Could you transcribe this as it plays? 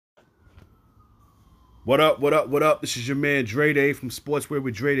What up, what up, what up? This is your man Dre Day from Sportswear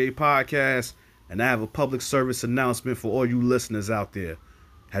with Dre Day Podcast, and I have a public service announcement for all you listeners out there.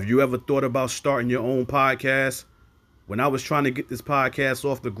 Have you ever thought about starting your own podcast? When I was trying to get this podcast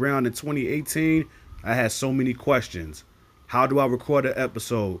off the ground in 2018, I had so many questions. How do I record an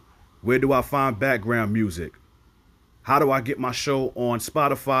episode? Where do I find background music? How do I get my show on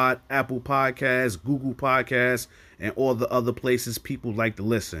Spotify, Apple Podcasts, Google Podcasts, and all the other places people like to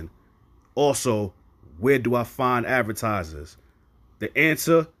listen? Also, where do I find advertisers? The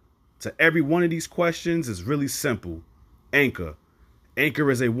answer to every one of these questions is really simple. Anchor.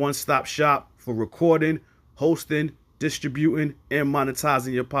 Anchor is a one-stop shop for recording, hosting, distributing, and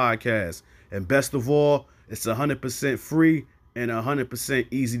monetizing your podcast. And best of all, it's 100% free and 100%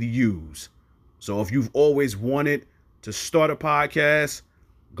 easy to use. So if you've always wanted to start a podcast,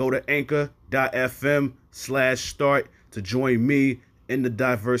 go to anchor.fm/start to join me in the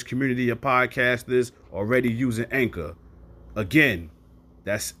diverse community of podcasters already using Anchor. Again,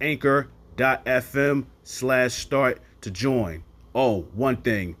 that's anchor.fm/start to join. Oh, one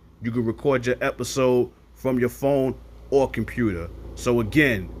thing, you can record your episode from your phone or computer. So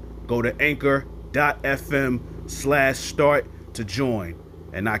again, go to anchor.fm/start to join.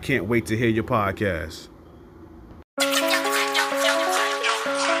 And I can't wait to hear your podcast.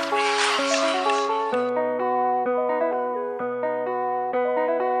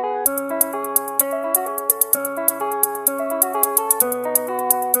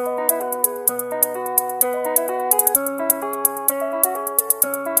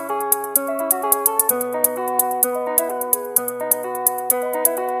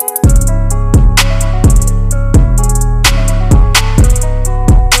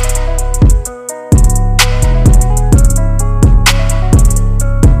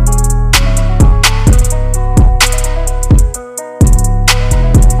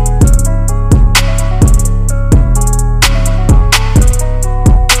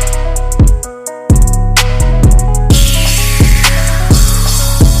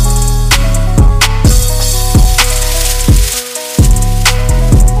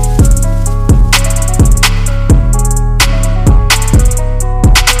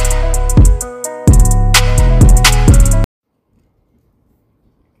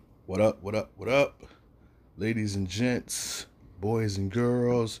 What up? Ladies and gents, boys and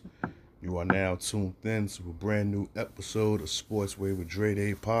girls, you are now tuned in to a brand new episode of Sportsway with Dre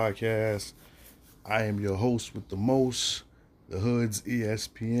Day Podcast. I am your host with the most, the Hood's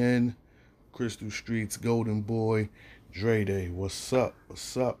ESPN, Crystal Street's Golden Boy, Dre Day. What's up?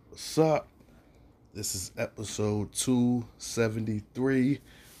 This is episode 273,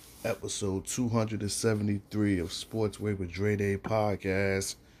 episode 273 of Sportsway with Dre Day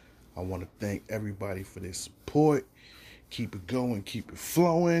Podcast. I want to thank everybody for their support. Keep it going, keep it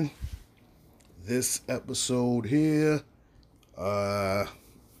flowing. This episode here, NFL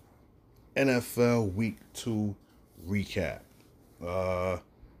Week 2 recap. I'm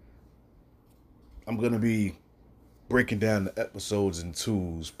going to be breaking down the episodes in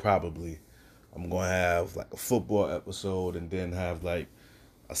twos, probably. I'm going to have like a football episode and then have like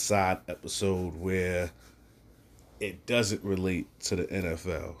a side episode where it doesn't relate to the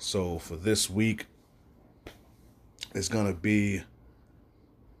NFL. So for this week, it's going to be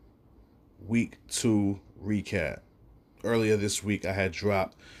Week 2 recap. Earlier this week, I had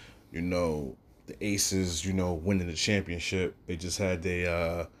dropped, the Aces, winning the championship. They just had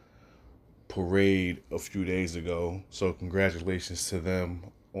their parade a few days ago. So congratulations to them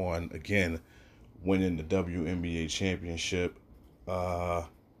on, again, winning the WNBA championship.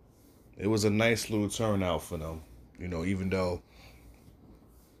 It was a nice little turnout for them. Even though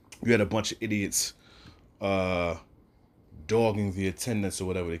you had a bunch of idiots dogging the attendance or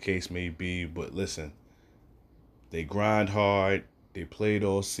whatever the case may be. But listen, they grind hard. They played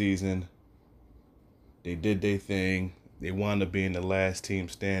all season. They did their thing. They wound up being the last team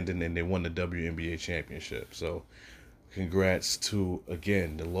standing, and they won the WNBA championship. So congrats to,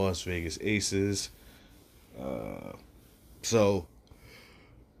 again, the Las Vegas Aces. So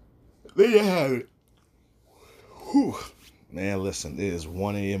there you have it. Whew. Man, listen, it is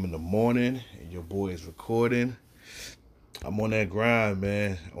 1 a.m. in the morning, and your boy is recording. I'm on that grind,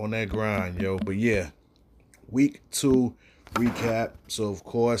 man. On that grind, yo. But yeah, Week 2 recap. So, of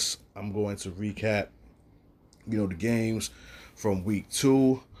course, I'm going to recap, the games from Week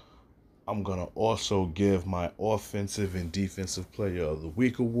 2. I'm going to also give my Offensive and Defensive Player of the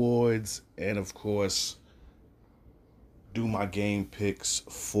Week awards. And, of course, do my game picks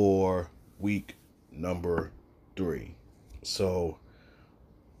for week number 3. So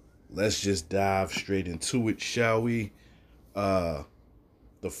let's just dive straight into it, shall we?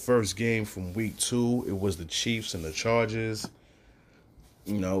 the first game from week 2. It was the Chiefs and the Chargers.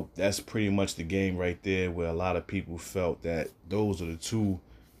 That's pretty much the game right there where a lot of people felt that those are the two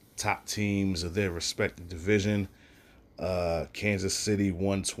top teams of their respective division. Kansas City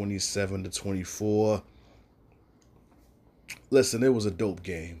won 27-24. Listen, it was a dope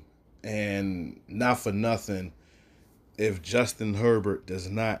game. And not for nothing, if Justin Herbert does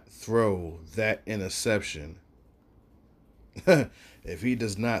not throw that interception, if he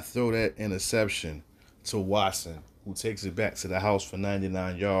does not throw that interception to Watson, who takes it back to the house for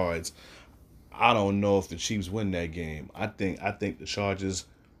 99 yards, I don't know if the Chiefs win that game. I think the Chargers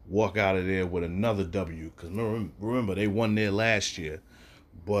walk out of there with another W. Because remember, they won there last year.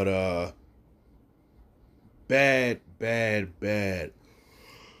 But bad management.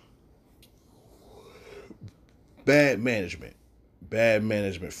 Bad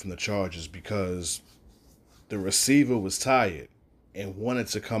management from the Chargers because the receiver was tired and wanted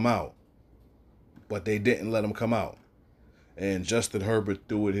to come out, but they didn't let him come out. And Justin Herbert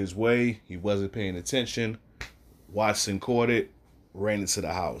threw it his way. He wasn't paying attention. Watson caught it, ran into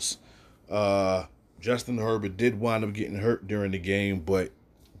the house. Justin Herbert did wind up getting hurt during the game, but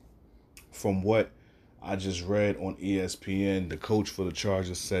from what I just read on ESPN, the coach for the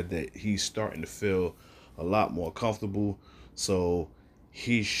Chargers said that he's starting to feel a lot more comfortable, so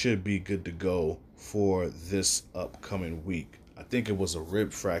he should be good to go for this upcoming week. I think it was a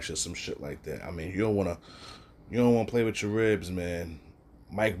rib fracture, some shit like that. I mean, you don't want to play with your ribs, man.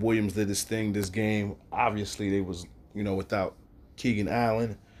 Mike Williams did his thing this game. Obviously, they was, without Keegan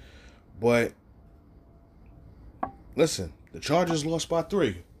Allen. But listen, the Chargers lost by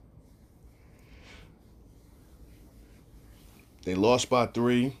 3. They lost by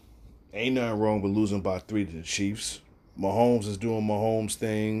 3. Ain't nothing wrong with losing by 3 to the Chiefs. Mahomes is doing Mahomes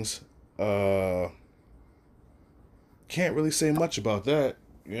things. Can't really say much about that.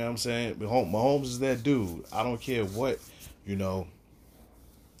 You know what I'm saying? Mahomes is that dude. I don't care what, the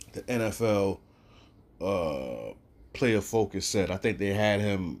NFL player focus said. I think they had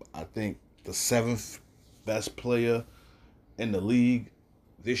him, the 7th best player in the league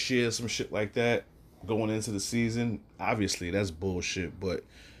this year, some shit like that, going into the season. Obviously, that's bullshit, but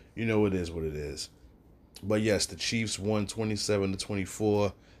it is what it is. But yes, the Chiefs won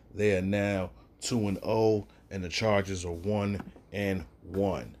 27-24. They are now 2-0, and the Chargers are 1-1.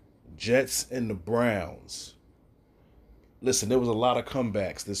 Jets and the Browns. Listen, there was a lot of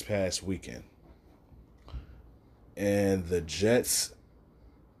comebacks this past weekend. And the Jets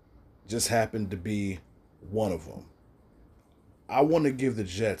just happened to be one of them. I want to give the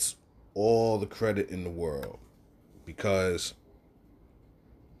Jets all the credit in the world because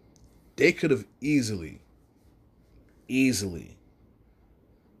they could have easily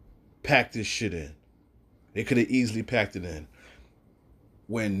packed this shit in. They could have easily packed it in.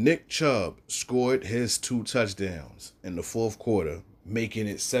 When Nick Chubb scored his 2 touchdowns in the fourth quarter, making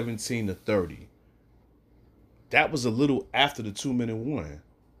it 17-30, that was a little after the 2-minute warning.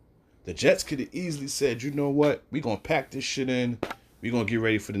 The Jets could have easily said, you know what? We're going to pack this shit in. We're going to get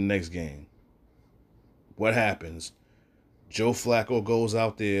ready for the next game. What happens? Joe Flacco goes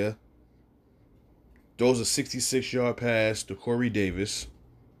out there, throws a 66-yard pass to Corey Davis,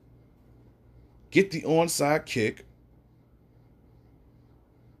 get the onside kick,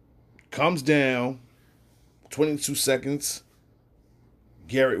 comes down, 22 seconds,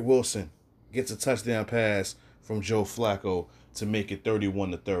 Garrett Wilson gets a touchdown pass from Joe Flacco to make it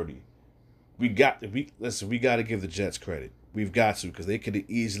 31-30. We got to give the Jets credit. We've got to, because they could have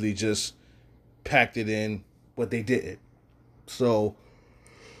easily just packed it in, but they didn't. So,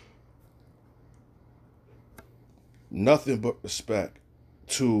 nothing but respect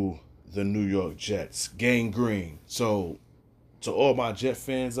to the New York Jets. Gang green. So, to all my Jet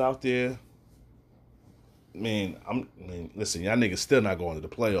fans out there, listen, y'all niggas still not going to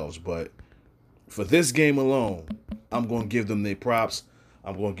the playoffs, but for this game alone, I'm going to give them their props.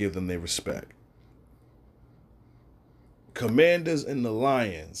 I'm going to give them their respect. Commanders and the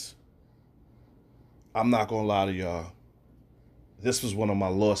Lions, I'm not going to lie to y'all. This was one of my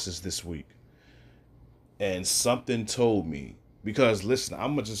losses this week. And something told me, because listen,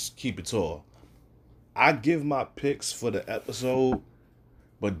 I'm going to just keep it tall. I give my picks for the episode,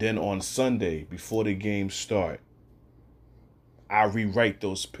 but then on Sunday, before the games start, I rewrite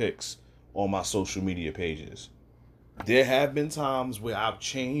those picks on my social media pages. There have been times where I've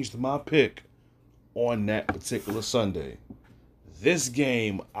changed my pick on that particular Sunday. This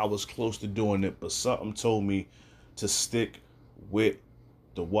game, I was close to doing it, but something told me to stick with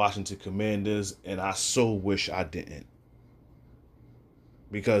the Washington Commanders, and I so wish I didn't.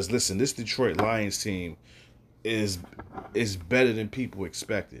 Because, listen, this Detroit Lions team, is better than people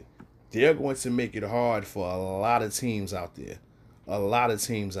expected. They're going to make it hard for a lot of teams out there. A lot of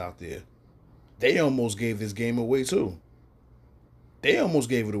teams out there. They almost gave this game away too. They almost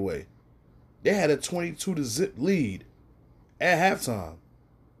gave it away. They had a 22 to zip lead at halftime.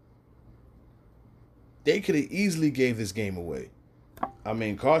 They could have easily gave this game away. I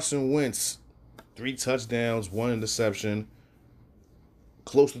mean, Carson Wentz, 3 touchdowns, 1 interception,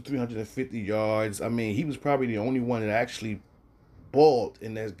 close to 350 yards. I mean, he was probably the only one that actually balled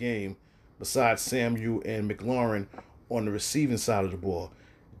in that game besides Samuel and McLaurin on the receiving side of the ball.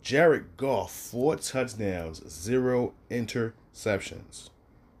 Jared Goff, 4 touchdowns, 0 interceptions.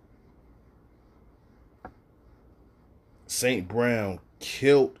 St. Brown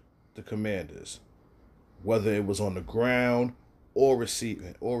killed the Commanders, whether it was on the ground or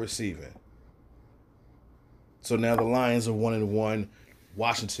receiving. So now the Lions are 1-1.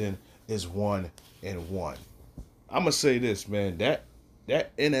 Washington is 1-1. I'm gonna say this, man. That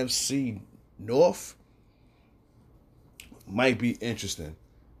NFC North might be interesting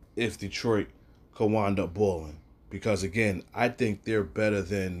if Detroit could wind up balling. Because again, I think they're better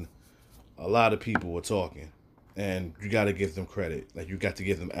than a lot of people are talking. And you got to give them credit. Like, you got to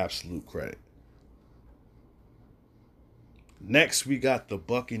give them absolute credit. Next, we got the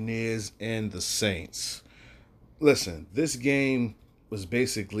Buccaneers and the Saints. Listen, this game was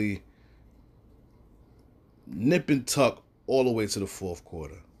basically nip and tuck all the way to the fourth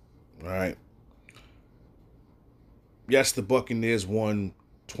quarter. All right. Yes, the Buccaneers won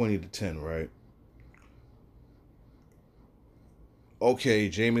 20-10, right? Okay,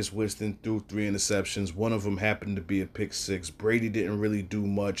 Jameis Winston threw 3 interceptions. One of them happened to be a pick 6. Brady didn't really do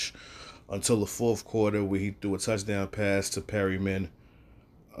much until the fourth quarter where he threw a touchdown pass to Perryman.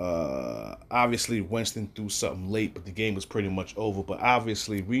 Obviously, Winston threw something late, but the game was pretty much over. But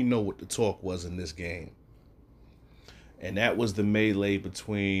obviously, we know what the talk was in this game. And that was the melee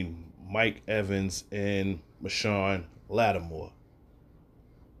between Mike Evans and Marshawn Lattimore.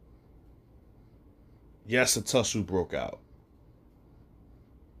 Yes, a tussle broke out.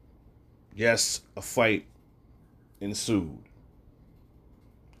 Yes, a fight ensued.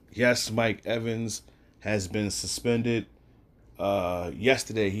 Yes, Mike Evans has been suspended.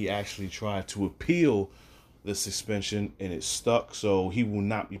 Yesterday, he actually tried to appeal the suspension, and it stuck, so he will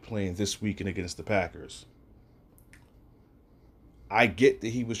not be playing this weekend against the Packers. I get that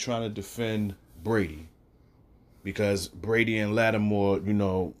he was trying to defend Brady because Brady and Lattimore,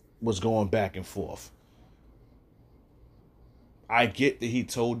 was going back and forth. I get that he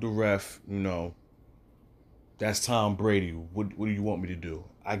told the ref, that's Tom Brady. What do you want me to do?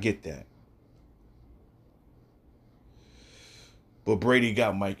 I get that. But Brady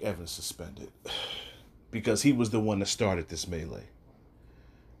got Mike Evans suspended because he was the one that started this melee.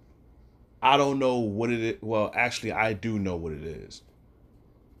 I don't know what it is. Well, actually, I do know what it is.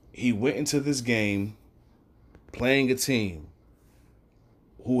 He went into this game playing a team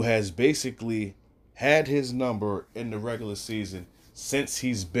who has basically had his number in the regular season since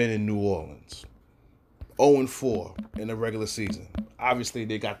he's been in New Orleans. 0-4 in the regular season. Obviously,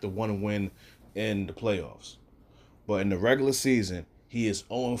 they got the one win in the playoffs. But in the regular season, he is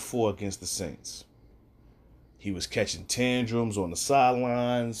 0-4 against the Saints. He was catching tantrums on the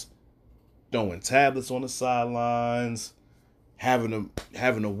sidelines, throwing tablets on the sidelines, having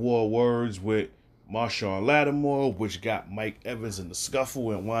a war of words with Marshawn Lattimore, which got Mike Evans in the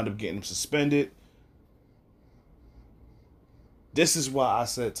scuffle and wound up getting him suspended. This is why I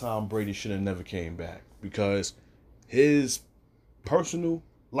said Tom Brady should have never came back, because his personal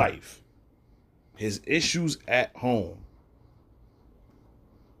life, his issues at home,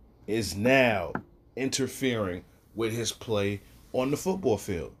 is now interfering with his play on the football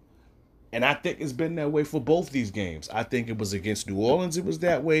field. And I think it's been that way for both these games. I think it was against New Orleans, it was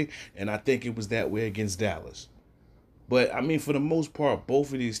that way, and I think it was that way against Dallas. But, I mean, for the most part,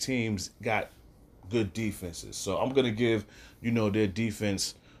 both of these teams got good defenses. So I'm going to give, their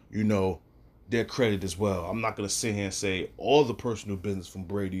defense, their credit as well. I'm not going to sit here and say all the personal business from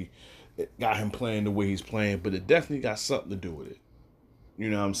Brady got him playing the way he's playing, but it definitely got something to do with it. You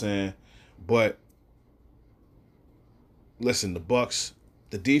know what I'm saying? But, listen, the Bucs,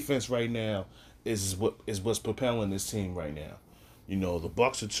 the defense right now is what's propelling this team right now. The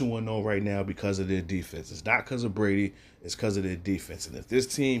Bucs are 2-0 right now because of their defense. It's not because of Brady. It's because of their defense. And if this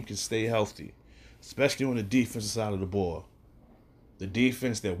team can stay healthy, especially on the defensive side of the ball, the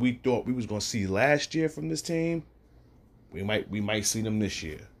defense that we thought we was going to see last year from this team, we might see them this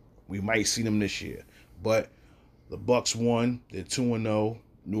year. But the Bucs won. They're 2-0.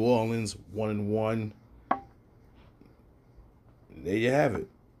 New Orleans 1-1. There you have it.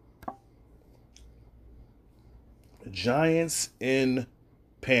 Giants and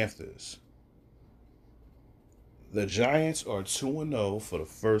Panthers. The Giants are 2-0 for the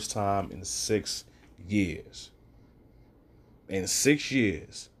first time in 6 years. In 6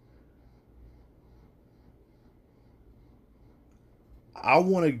 years. I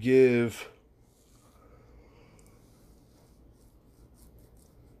want to give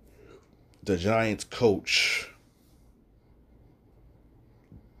the Giants coach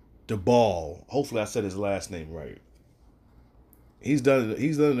the ball. Hopefully I said his last name right. He's done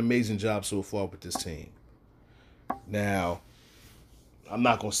an amazing job so far with this team. Now, I'm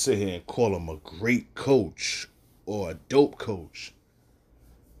not going to sit here and call him a great coach or a dope coach.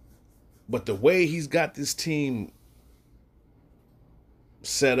 But the way he's got this team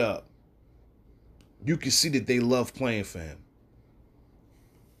set up, you can see that they love playing for him.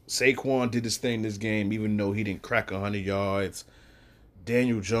 Saquon did his thing this game, even though he didn't crack 100 yards.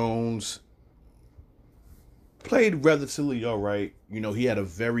 Daniel Jones played relatively all right. You know, he had a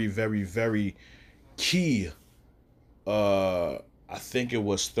very, very, very key, I think it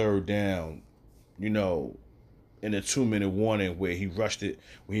was third down, you know, in a 2-minute warning where he rushed it,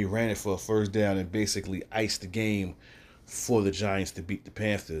 where he ran it for a first down and basically iced the game for the Giants to beat the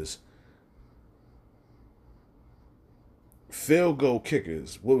Panthers. Field goal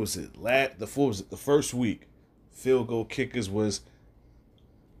kickers, what was it? The first week, field goal kickers was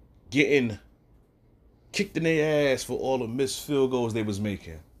getting kicked in their ass for all the missed field goals they was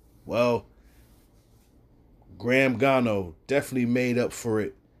making. Well, Graham Gano definitely made up for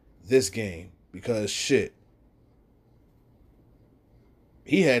it this game because shit.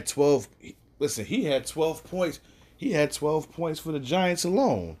 He had 12 points. He had 12 points for the Giants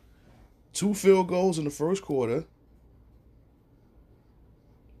alone. 2 field goals in the first quarter,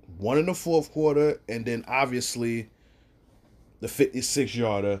 1 in the fourth quarter, and then obviously the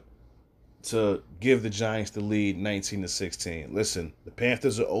 56-yarder to give the Giants the lead 19-16. Listen, the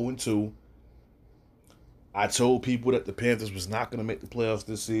Panthers are 0-2. I told people that the Panthers was not going to make the playoffs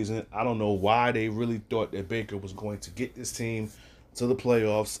this season. I don't know why they really thought that Baker was going to get this team to the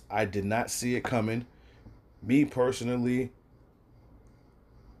playoffs. I did not see it coming. Me personally,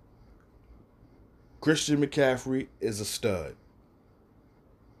 Christian McCaffrey is a stud.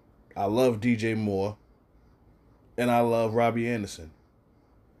 I love DJ Moore, and I love Robbie Anderson.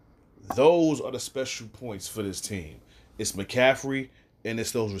 Those are the special points for this team. It's McCaffrey and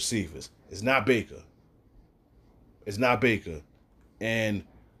it's those receivers. It's not Baker. It's not Baker. And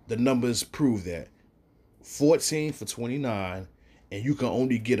the numbers prove that. 14 for 29, and you can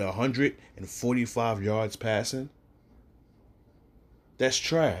only get 145 yards passing. That's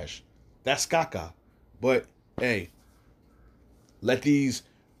trash. That's caca. But, hey, let these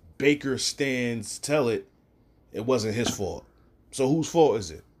Baker stands tell it wasn't his fault. So whose fault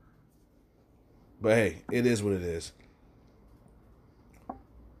is it? But hey, it is what it is.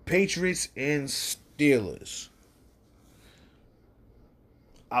 Patriots and Steelers.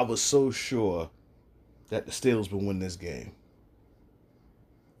 I was so sure that the Steelers would win this game.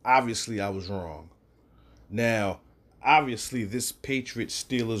 Obviously, I was wrong. Now, obviously, this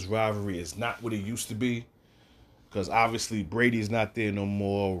Patriots-Steelers rivalry is not what it used to be. Because obviously, Brady's not there no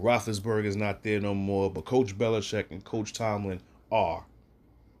more. Roethlisberger's not there no more. But Coach Belichick and Coach Tomlin are.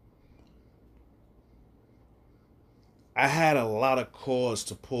 I had a lot of cause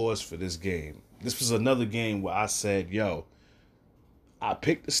to pause for this game. This was another game where I said, yo, I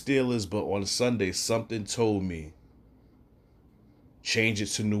picked the Steelers, but on Sunday, something told me, change it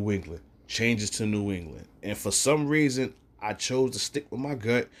to New England. Change it to New England. And for some reason, I chose to stick with my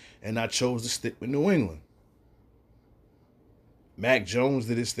gut, and I chose to stick with New England. Mac Jones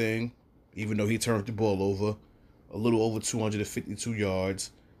did his thing, even though he turned the ball over. A little over 252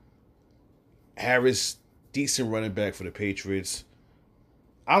 yards. Harris, decent running back for the Patriots.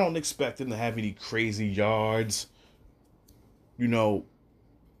 I don't expect him to have any crazy yards, you know,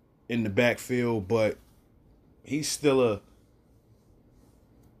 in the backfield, but he's still a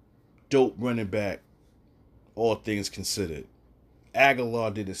dope running back, all things considered.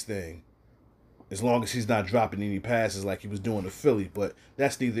 Aguilar did his thing, as long as he's not dropping any passes like he was doing to Philly, but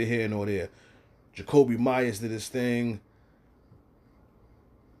that's neither here nor there. Jacoby Myers did his thing.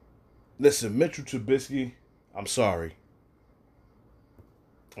 Listen, Mitchell Trubisky, I'm sorry.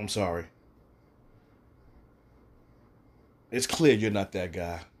 It's clear you're not that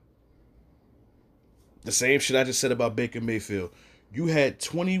guy. The same shit I just said about Baker Mayfield. You had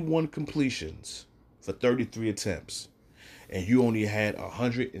 21 completions for 33 attempts, and you only had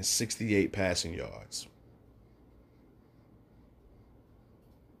 168 passing yards.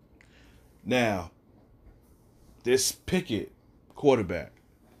 Now, this Pickett quarterback,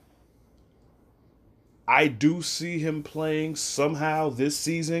 I do see him playing somehow this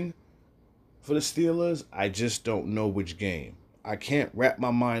season for the Steelers. I just don't know which game. I can't wrap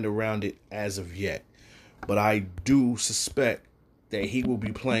my mind around it as of yet. But I do suspect that he will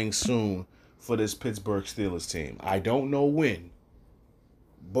be playing soon for this Pittsburgh Steelers team. I don't know when,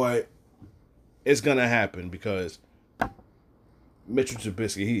 but it's going to happen because Mitchell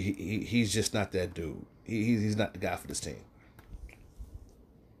Trubisky, he's just not that dude. He's not the guy for this team.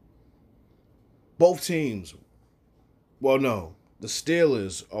 Both teams, well, no, the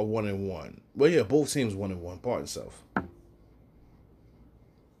Steelers are 1-1. Well, yeah, both teams 1-1. Pardon self.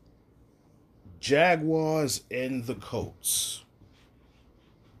 Jaguars and the Colts.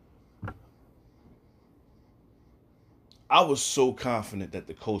 I was so confident that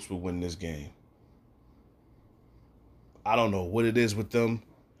the Colts would win this game. I don't know what it is with them.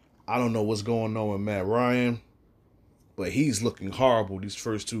 I don't know what's going on with Matt Ryan, but he's looking horrible these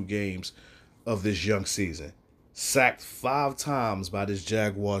first 2 games of this young season. Sacked 5 times by this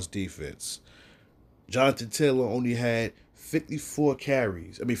Jaguars defense. Jonathan Taylor only had 54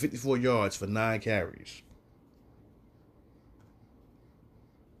 yards for 9 carries.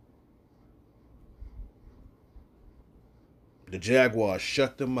 The Jaguars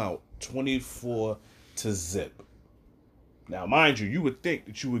shut them out 24-0. Now, mind you, you would think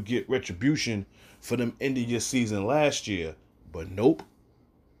that you would get retribution for them ending your season last year, but nope.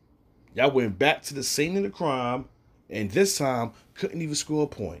 Y'all went back to the scene of the crime, and this time couldn't even score a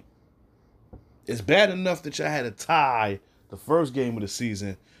point. It's bad enough that y'all had a tie the first game of the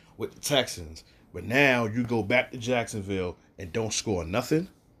season with the Texans, but now you go back to Jacksonville and don't score nothing?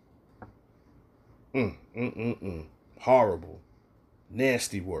 Horrible.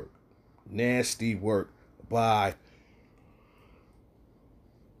 Nasty work. Nasty work by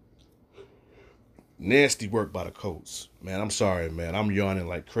the Colts. Man, I'm sorry, man. I'm yawning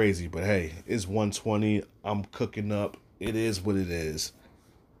like crazy, but hey, it's 1:20. I'm cooking up. It is what it is.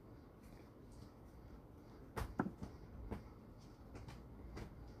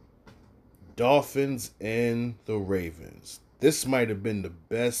 Dolphins and the Ravens. This might have been the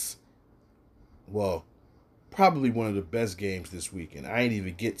best, well, probably one of the best games this weekend. I ain't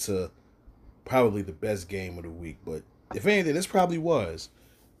even get to probably the best game of the week, but if anything, this probably was.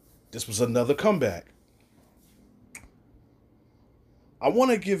 This was another comeback. I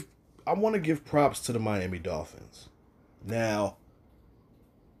want to give props to the Miami Dolphins. Now,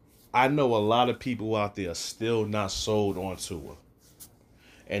 I know a lot of people out there are still not sold on Tua.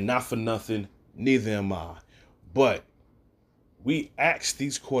 And not for nothing, neither am I. But we asked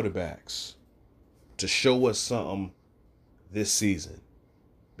these quarterbacks to show us something this season.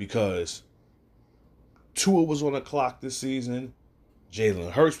 Because Tua was on the clock this season.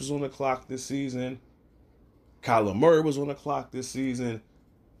 Jalen Hurts was on the clock this season. Kyler Murray was on the clock this season.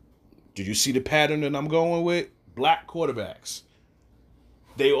 Did you see the pattern that I'm going with? Black quarterbacks.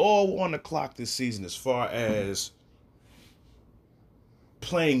 They all were on the clock this season as far as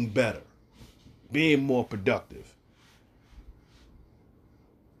playing better, being more productive.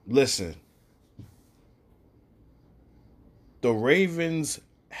 Listen, the Ravens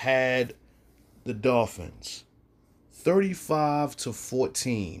had the Dolphins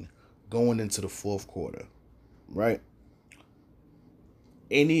 35-14 going into the fourth quarter, right?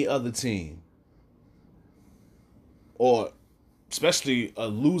 Any other team, or especially a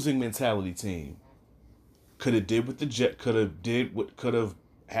losing mentality team, could have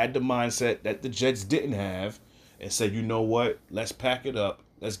had the mindset that the Jets didn't have and said, you know what, let's pack it up,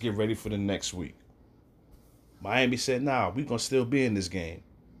 let's get ready for the next week. Miami said, nah, we're going to still be in this game.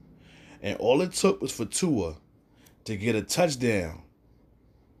 And all it took was for Tua to get a touchdown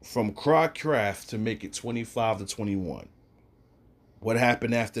from Kraft to make it 25-21. What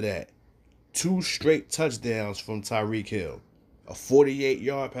happened after that? 2 straight touchdowns from Tyreek Hill. A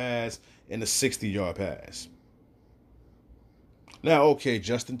 48-yard pass and a 60-yard pass. Now, okay,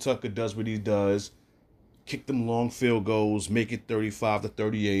 Justin Tucker does what he does. Kick them long field goals, make it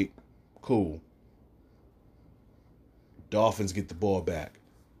 35-38. Cool. Dolphins get the ball back.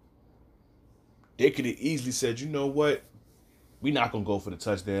 They could have easily said, you know what? We're not going to go for the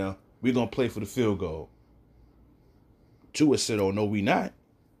touchdown. We're going to play for the field goal. Tua said, oh, no, we not.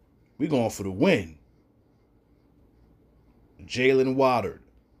 We're going for the win. Jalen Waddard,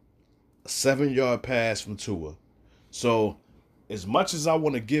 a 7-yard pass from Tua. So, as much as I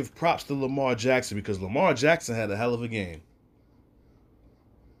want to give props to Lamar Jackson, because Lamar Jackson had a hell of a game.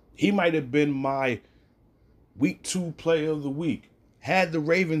 He might have been my week 2 player of the week had the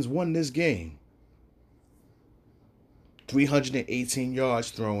Ravens won this game. 318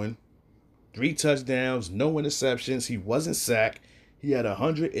 yards throwing, 3 touchdowns, no interceptions. He wasn't sacked. He had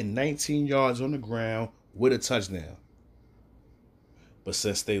 119 yards on the ground, with a touchdown. But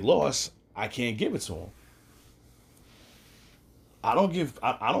since they lost, I can't give it to them. I don't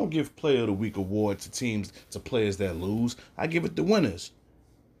give player of the week award to players that lose. I give it to winners.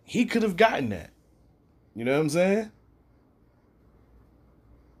 He could have gotten that. You know what I'm saying?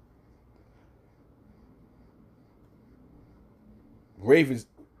 Ravens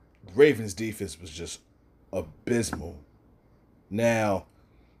Ravens defense was just abysmal. Now,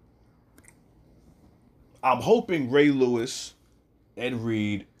 I'm hoping Ray Lewis, Ed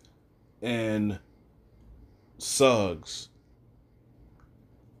Reed, and Suggs,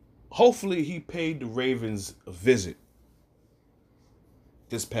 hopefully he paid the Ravens a visit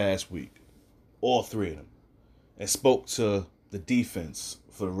this past week, all three of them, and spoke to the defense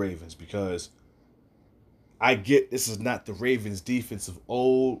for the Ravens, because I get this is not the Ravens defense of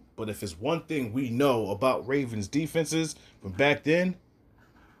old, but if it's one thing we know about Ravens defenses from back then,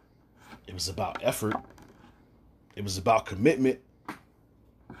 it was about effort. It was about commitment.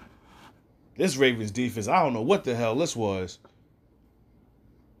 This Ravens defense, I don't know what the hell this was.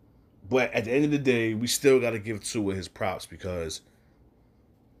 But at the end of the day, we still got to give Tua his props, because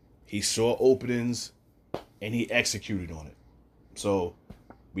he saw openings and he executed on it. So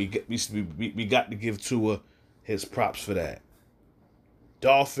we got to give Tua his props for that.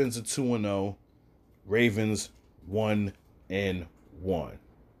 Dolphins are 2-0. Ravens 1-1.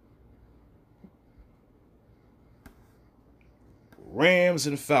 Rams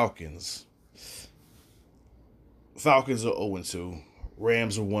and Falcons. Falcons are 0-2.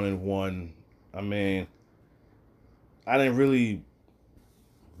 Rams are 1-1. I mean, I didn't really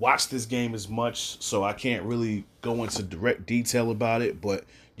watch this game as much, so I can't really go into direct detail about it. But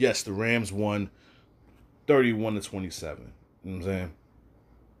yes, the Rams won 31-27. You know what I'm saying?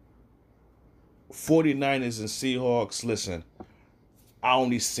 49ers and Seahawks, listen, I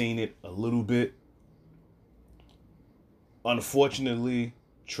only seen it a little bit. Unfortunately,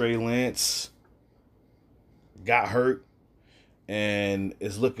 Trey Lance got hurt, and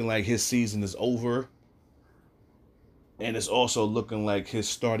it's looking like his season is over. And it's also looking like his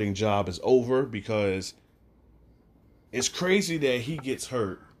starting job is over, because it's crazy that he gets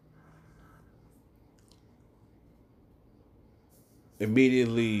hurt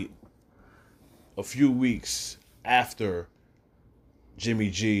immediately a few weeks after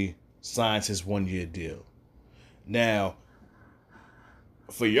Jimmy G signs his 1-year deal. Now,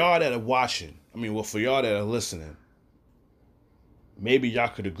 for y'all that are watching, for y'all that are listening, maybe y'all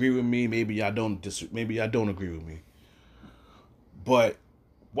could agree with me, maybe y'all don't agree with me. But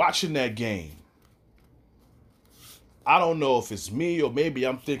watching that game, I don't know if it's me or maybe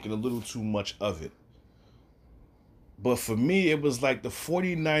I'm thinking a little too much of it. But for me, it was like the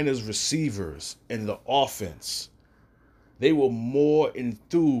 49ers receivers and the offense, they were more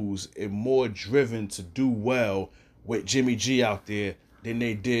enthused and more driven to do well with Jimmy G out there than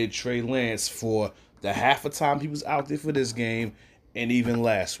they did Trey Lance for the half a time he was out there for this game and even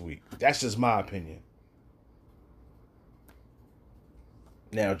last week. That's just my opinion.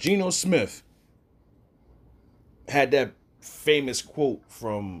 Now, Geno Smith had that famous quote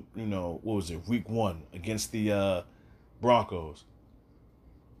from, week 1 against the Broncos.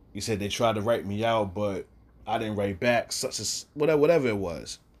 He said they tried to write me out, but I didn't write back, such as whatever it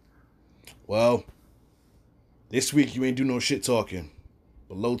was. Well, this week you ain't do no shit talking.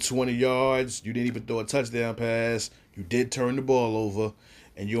 Below 200 yards, you didn't even throw a touchdown pass. You did turn the ball over,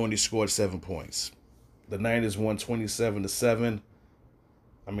 and you only scored 7 points. The Niners won 27-7.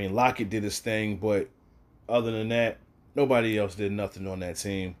 Lockett did his thing, but other than that, nobody else did nothing on that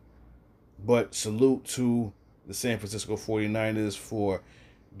team. But salute to the San Francisco 49ers for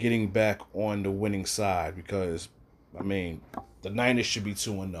getting back on the winning side, because, the Niners should be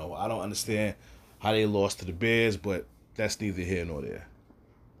 2-0. I don't understand how they lost to the Bears, but that's neither here nor there.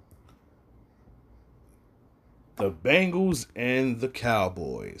 The Bengals and the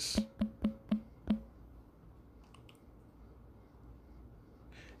Cowboys.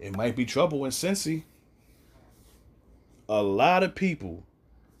 It might be trouble in Cincy. A lot of people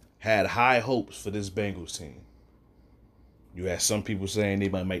had high hopes for this Bengals team. You had some people saying they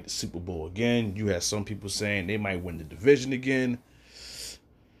might make the Super Bowl again. You had some people saying they might win the division again.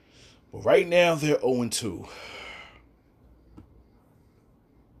 But right now, they're 0-2.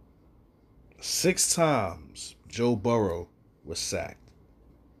 6 times Joe Burrow was sacked.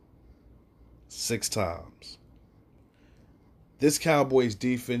 6 times. This Cowboys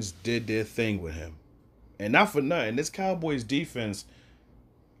defense did their thing with him. And not for nothing, this Cowboys defense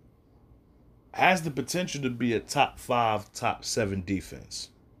has the potential to be a top 5, top 7 defense.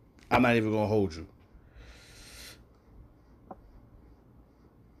 I'm not even going to hold you.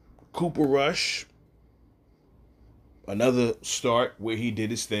 Cooper Rush Another start where he did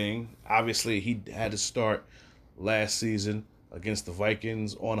his thing. Obviously, he had to start last season against the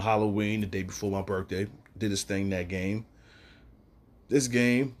Vikings on Halloween, the day before my birthday. Did his thing that game. This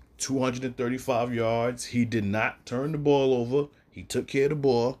game, 235 yards. He did not turn the ball over. He took care of the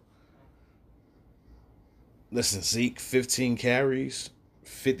ball. Listen, Zeke, 15 carries,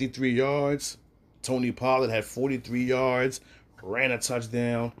 53 yards. Tony Pollard had 43 yards, ran a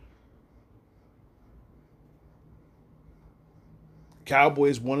touchdown.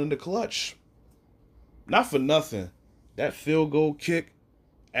 Cowboys won in the clutch. Not for nothing. That field goal kick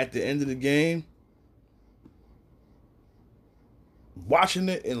at the end of the game, watching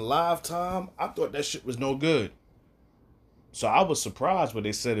it in live time, I thought that shit was no good. So I was surprised when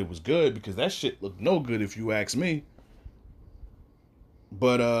they said it was good because that shit looked no good if you ask me.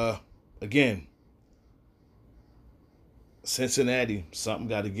 But again, Cincinnati, something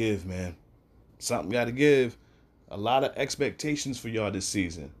got to give, man. Something got to give. A lot of expectations for y'all this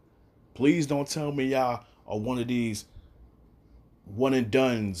season. Please don't tell me y'all are one of these one and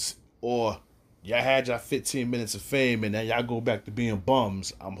dones or y'all had y'all 15 minutes of fame and now y'all go back to being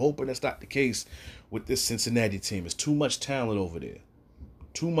bums. I'm hoping that's not the case with this Cincinnati team. It's too much talent over there.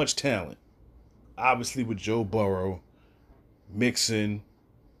 Too much talent. Obviously with Joe Burrow, Mixon,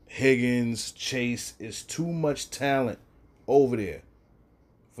 Higgins, Chase, is too much talent over there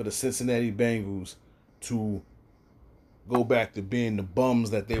for the Cincinnati Bengals to go back to being the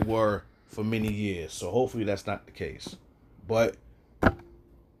bums that they were for many years. So hopefully that's not the case. But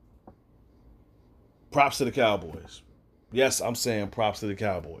props to the Cowboys. Yes, I'm saying props to the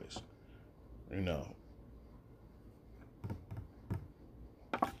Cowboys. You know.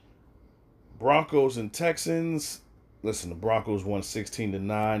 Broncos and Texans. Listen, the Broncos won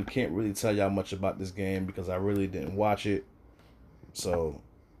 16-9. Can't really tell y'all much about this game because I really didn't watch it. So,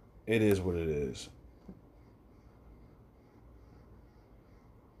 it is what it is.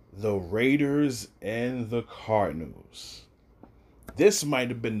 The Raiders and the Cardinals. This might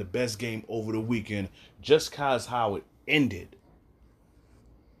have been the best game over the weekend just because how it ended.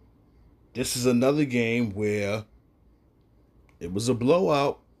 This is another game where it was a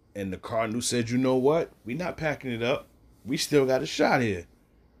blowout and the Cardinals said, you know what? We're not packing it up. We still got a shot here.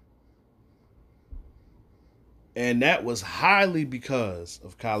 And that was highly because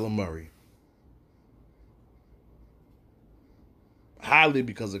of Kyler Murray. Highly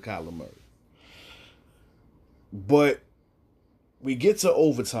because of Kyler Murray. But we get to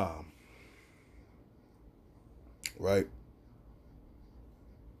overtime. Right?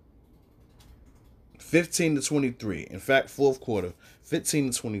 15-23. In fact, fourth quarter,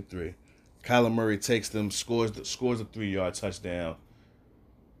 15-23. Kyler Murray takes them, scores a 3-yard touchdown,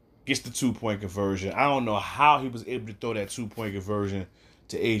 gets the 2-point conversion. I don't know how he was able to throw that 2-point conversion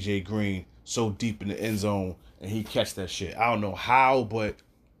to AJ Green so deep in the end zone and he catch that shit. I don't know how, but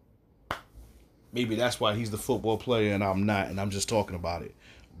maybe that's why he's the football player and I'm not, and I'm just talking about it.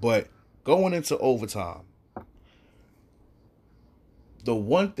 But going into overtime, the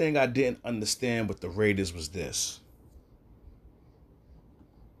one thing I didn't understand with the Raiders was this.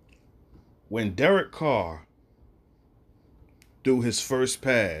 When Derek Carr threw his first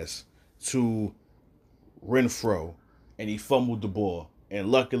pass to Renfro and he fumbled the ball,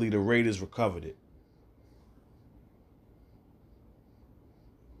 and luckily the Raiders recovered it.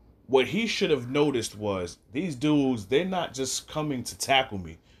 What he should have noticed was these dudes, they're not just coming to tackle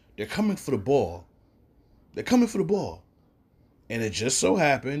me. They're coming for the ball. They're coming for the ball. And it just so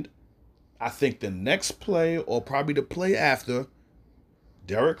happened, I think the next play or probably the play after,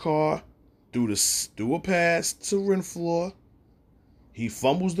 Derek Carr threw a pass to Renfro. He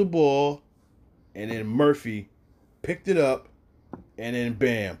fumbles the ball, and then Murphy picked it up, and then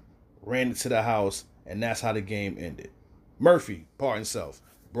bam, ran it to the house, and that's how the game ended. Murphy, pardon self,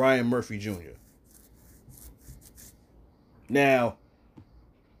 Brian Murphy Jr. Now,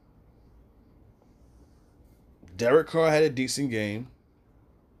 Derek Carr had a decent game.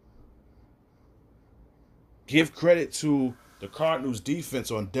 Give credit to the Cardinals'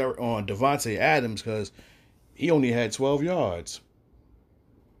 defense on Davante Adams because he only had 12 yards.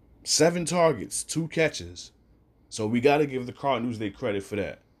 7 targets, 2 catches. So we got to give the Cardinals their credit for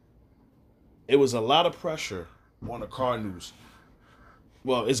that. It was a lot of pressure on the Cardinals.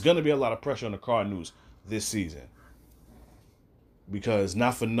 Well, it's going to be a lot of pressure on the Cardinals this season. Because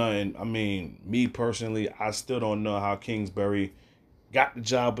not for nothing, I mean, me personally, I still don't know how Kingsbury got the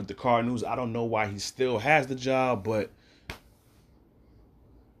job with the Cardinals. I don't know why he still has the job, but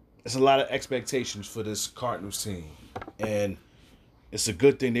it's a lot of expectations for this Cardinals team. And it's a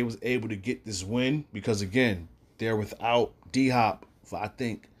good thing they was able to get this win because, again, they're without D-Hop for, I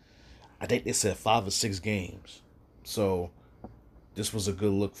think they said 5 or 6 games. So this was a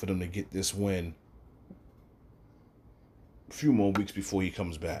good look for them to get this win a few more weeks before he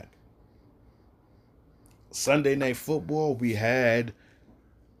comes back. Sunday Night Football, we had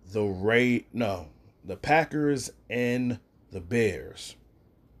the Packers and the Bears.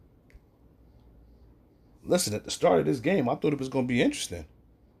 Listen, at the start of this game, I thought it was going to be interesting.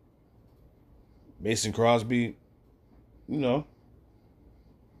 Mason Crosby,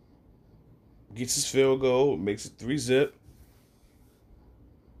 gets his field goal, makes it 3-zip.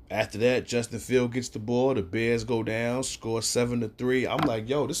 After that, Justin Fields gets the ball. The Bears go down, score 7-3. I'm like,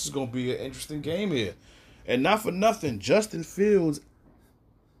 yo, this is going to be an interesting game here. And not for nothing, Justin Fields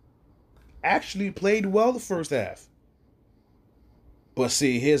actually played well the first half. But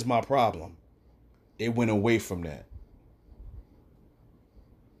see, here's my problem. They went away from that.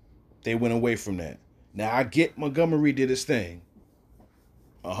 Now, I get Montgomery did his thing.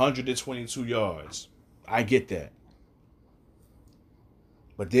 122 yards. I get that.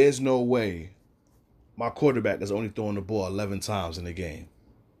 But there's no way my quarterback is only throwing the ball 11 times in the game.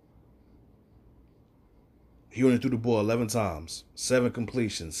 He only threw the ball 11 times. 7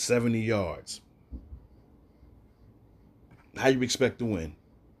 completions, 70 yards. How you expect to win?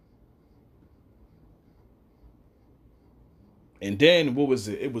 And then, what was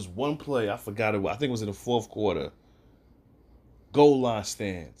it? It was one play. I forgot it. I think it was in the fourth quarter. Goal line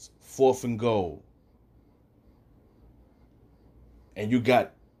stands. 4th and goal. And you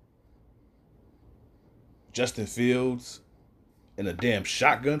got Justin Fields in a damn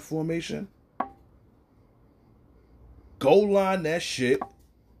shotgun formation. Goal line that shit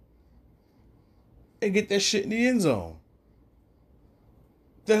and get that shit in the end zone.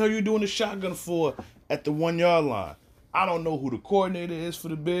 What the hell you doing the shotgun for at the 1 yard line? I don't know who the coordinator is for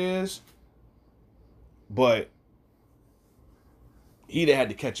the Bears, but he'd have had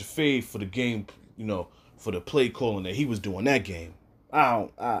to catch a fade for the game, for the play calling that he was doing that game. I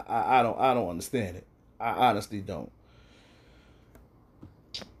don't understand it. I honestly don't.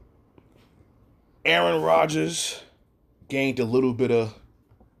 Aaron Rodgers gained a little bit of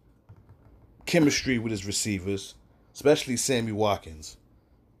chemistry with his receivers, especially Sammy Watkins.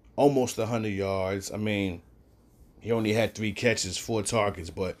 Almost 100 yards. I mean, he only had 3 catches, 4 targets,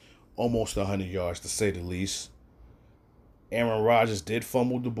 but almost 100 yards to say the least. Aaron Rodgers did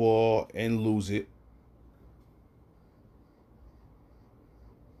fumble the ball and lose it.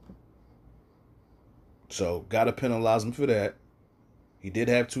 So, got to penalize him for that. He did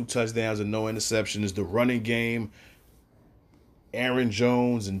have 2 touchdowns and no interceptions. The running game, Aaron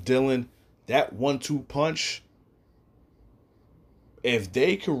Jones and Dillon, that 1-2 punch, if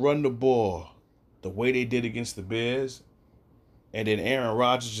they could run the ball the way they did against the Bears, and then Aaron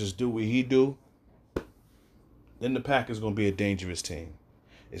Rodgers just do what he do, then the Packers going to be a dangerous team.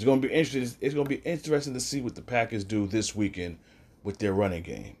 It's going to be interesting. It's going to be interesting to see what the Packers do this weekend with their running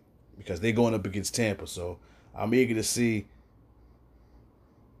game, because they're going up against Tampa. So I'm eager to see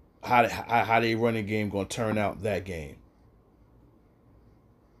how their running game going to turn out that game.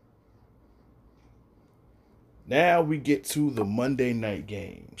 Now we get to the Monday night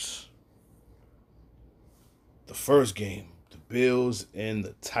games. The first game, the Bills and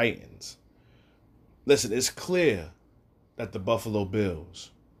the Titans. Listen, it's clear that the Buffalo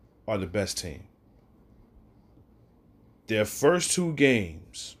Bills are the best team. Their first 2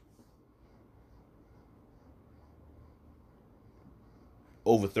 games,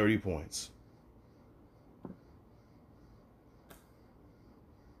 over 30 points.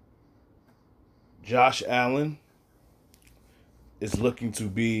 Josh Allen is looking to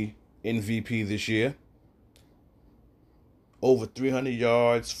be MVP this year. Over 300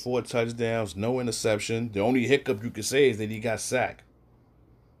 yards, 4 touchdowns, no interception. The only hiccup you could say is that he got sacked.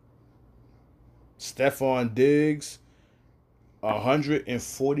 Stephon Diggs,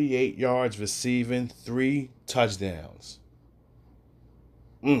 148 yards receiving, 3 touchdowns.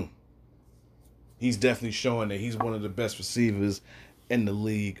 He's definitely showing that he's one of the best receivers in the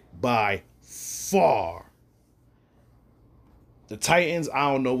league by far. The Titans,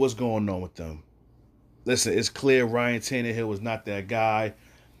 I don't know what's going on with them. Listen, it's clear Ryan Tannehill was not that guy.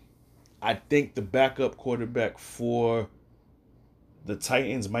 I think the backup quarterback for the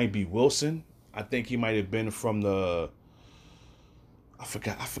Titans might be Wilson. I think he might have been from the I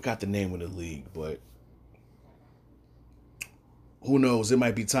forgot the name of the league, but who knows? It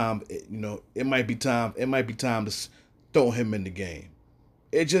might be time, it might be time to throw him in the game.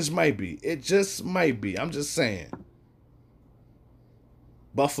 It just might be. I'm just saying.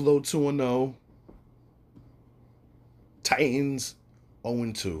 Buffalo 2-0. Titans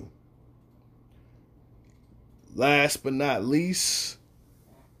 0-2. Last but not least,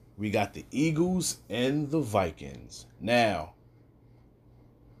 we got the Eagles and the Vikings. Now,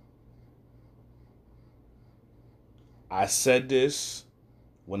 I said this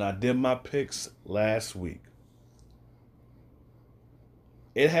when I did my picks last week.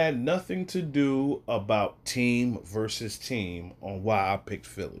 It had nothing to do about team versus team on why I picked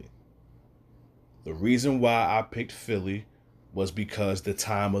Philly. The reason why I picked Philly was because the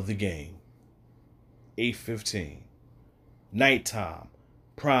time of the game. 8:15. Nighttime.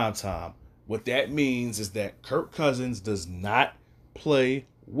 Prime time. What that means is that Kirk Cousins does not play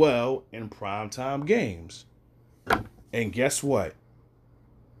well in primetime games. And guess what?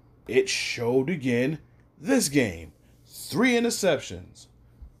 It showed again this game. 3 interceptions.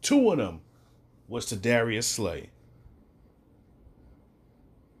 2 of them was to Darius Slay.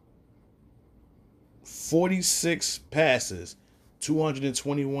 46 passes,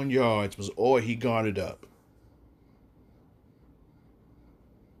 221 yards was all he garnered up.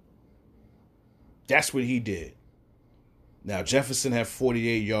 That's what he did. Now, Jefferson had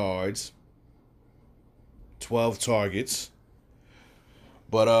 48 yards, 12 targets.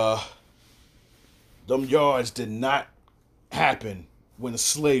 But them yards did not happen when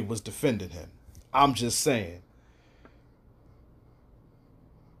Slay was defending him. I'm just saying.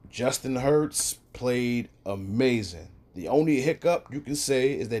 Justin Hurts played amazing. The only hiccup you can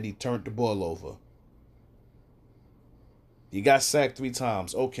say is that he turned the ball over. He got sacked 3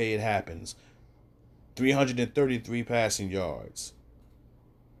 times. Okay, it happens. 333 passing yards.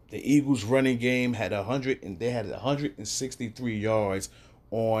 The Eagles' running game had 163 yards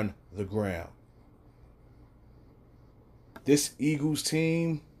on the ground. This Eagles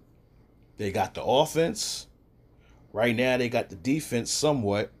team, they got the offense. Right now, they got the defense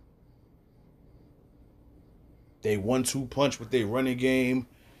somewhat. They 1-2 punch with their running game.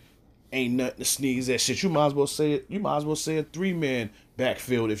 Ain't nothing to sneeze at. Shit, you might as well say it. You might as well say a 3-man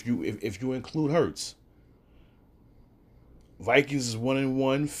backfield if you include Hurts. Vikings is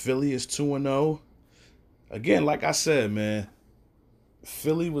 1-1. Philly is 2-0. Again, like I said, man,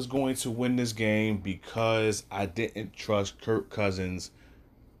 Philly was going to win this game because I didn't trust Kirk Cousins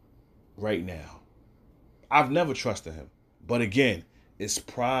right now. I've never trusted him. But again, it's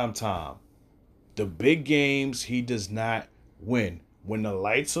prime time. The big games, he does not win. When the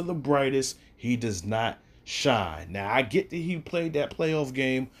lights are the brightest, he does not shine. Now, I get that he played that playoff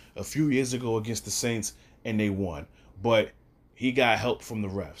game a few years ago against the Saints and they won. But he got help from the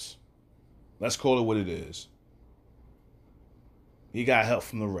refs. Let's call it what it is. He got help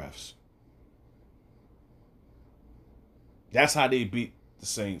from the refs. That's how they beat the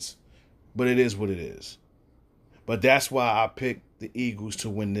Saints. But it is what it is. But that's why I picked the Eagles to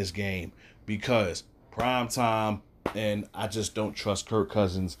win this game. Because prime time, and I just don't trust Kirk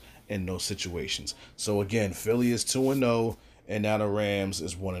Cousins in those situations. So again, Philly is 2-0, and now the Rams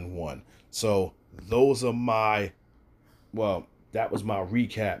is 1-1. So those are that was my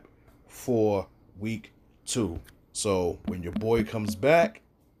recap for week 2. So when your boy comes back,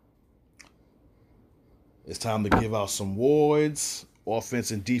 it's time to give out some awards,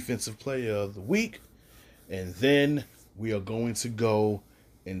 offense and defensive player of the week. And then we are going to go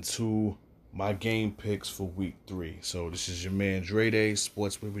into my game picks for week 3. So this is your man Dre Day,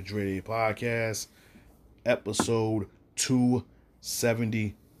 Sports with Dre Day podcast, episode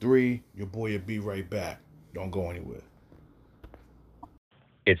 273. Your boy will be right back. Don't go anywhere.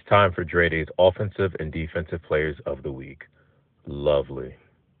 It's time for Dre Day's offensive and defensive players of the week. Lovely.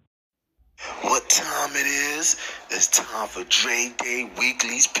 What time it is? It's time for Dre Day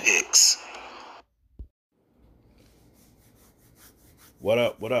Weekly's Picks. What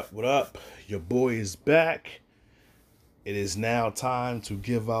up, what up, what up? Your boy is back. It is now time to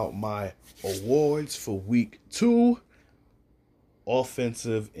give out my awards for week 2.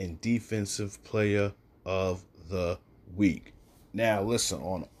 Offensive and defensive player of the week. Now, listen,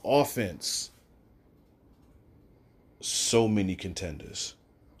 on offense, so many contenders.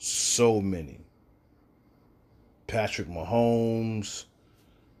 So many. Patrick Mahomes.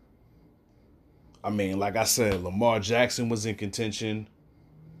 I mean, like I said, Lamar Jackson was in contention,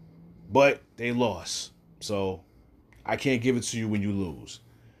 but they lost. So I can't give it to you when you lose.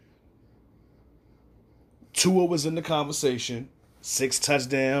 Tua was in the conversation. 6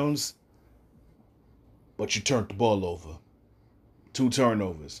 touchdowns, but you turned the ball over. 2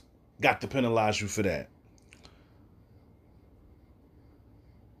 turnovers. Got to penalize you for that.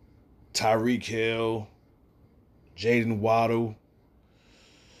 Tyreek Hill, Jaden Waddle,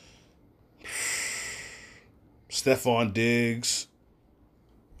 Stephon Diggs,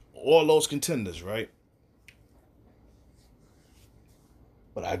 all those contenders, right?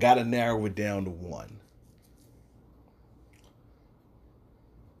 But I got to narrow it down to one.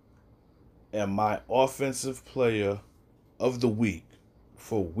 And my offensive player of the week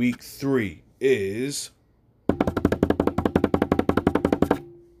for week 3 is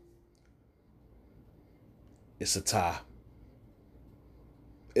it's a tie.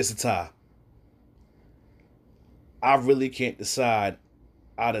 It's a tie. I really can't decide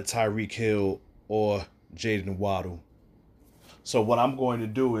out of Tyreek Hill or Jaylen Waddle. So what I'm going to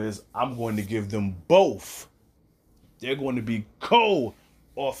do is I'm going to give them both. They're going to be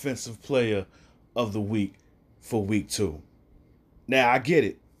co-offensive player of the week for week 2. Now, I get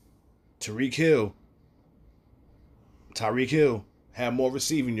it. Tyreek Hill had more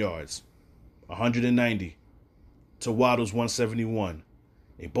receiving yards, 190, to Waddle's 171.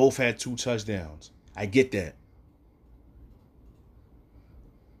 They both had 2 touchdowns. I get that.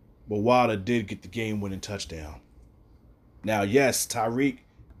 But Waddle did get the game-winning touchdown. Now, yes, Tyreek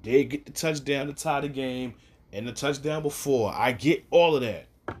did get the touchdown to tie the game and the touchdown before. I get all of that.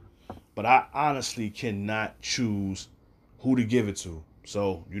 But I honestly cannot choose who to give it to.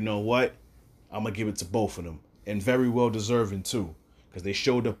 So, you know what? I'm going to give it to both of them. And very well deserving, too. Because they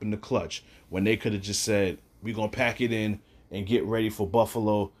showed up in the clutch when they could have just said, we're going to pack it in and get ready for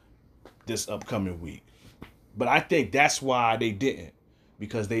Buffalo this upcoming week. But I think that's why they didn't.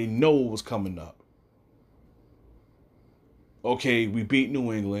 Because they know what was coming up. Okay, we beat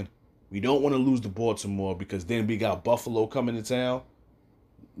New England. We don't want to lose to Baltimore because then we got Buffalo coming to town.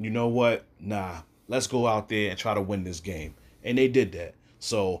 You know what? Nah, let's go out there and try to win this game. And they did that.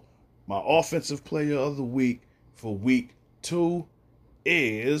 So, my offensive player of the week for week 2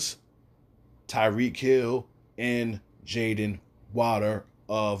 is Tyreek Hill and Jaylen Waddle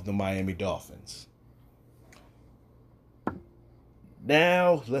of the Miami Dolphins.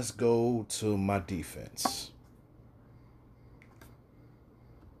 Now, let's go to my defense.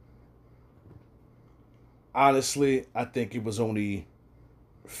 Honestly, I think it was only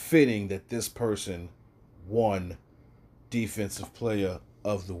fitting that this person won Defensive Player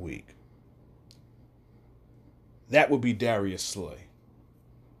of the Week. That would be Darius Slay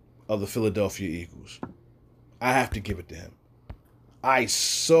of the Philadelphia Eagles. I have to give it to him. I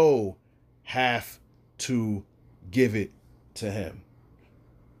so have to give it to him.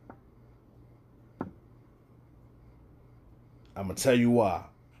 I'm going to tell you why.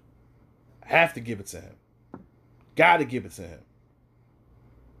 I have to give it to him. Got to give it to him.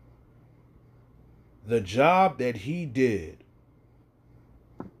 The job that he did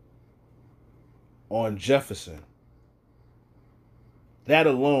on Jefferson, that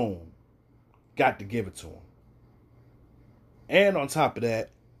alone, got to give it to him. And on top of that,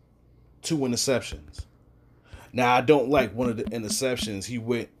 2 interceptions. Now, I don't like one of the interceptions. He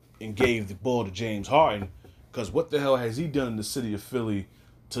went and gave the ball to James Harden, because what the hell has he done in the city of Philly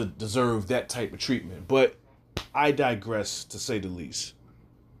to deserve that type of treatment? But I digress, to say the least.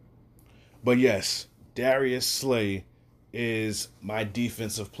 But yes, Darius Slay is my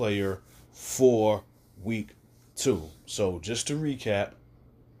defensive player for week 2. So just to recap,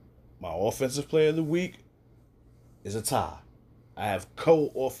 my offensive player of the week is a tie. I have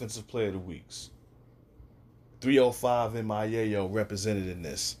co-offensive player of the weeks. 305 in my yayo represented in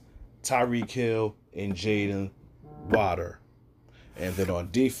this. Tyreek Hill and Jaylen Waddle. And then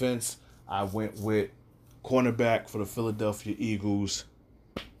on defense, I went with cornerback for the Philadelphia Eagles,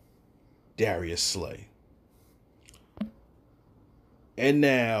 Darius Slay. And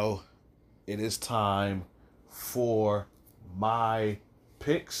now it is time for my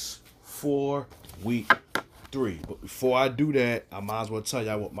picks for week 3. But before I do that, I might as well tell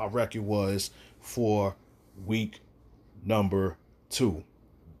y'all what my record was for week number 2.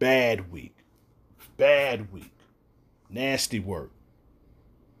 Bad week. Nasty work.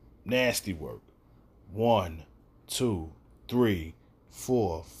 1, 2, 3,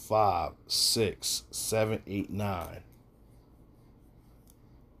 4, 5, 6, 7, 8, 9.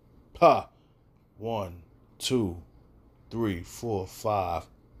 1, 2, 3, 4, 5,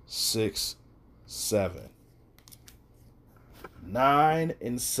 6, 7. 9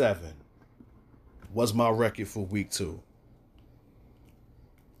 and 7 was my record for week 2.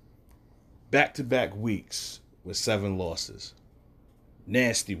 Back-to-back weeks with 7 losses.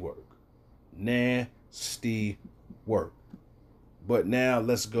 Nasty work. But now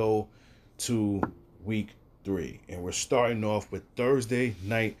let's go to week 3. And we're starting off with Thursday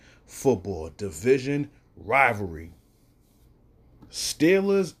night football. Division rivalry.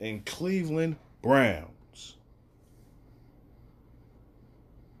 Steelers and Cleveland Browns.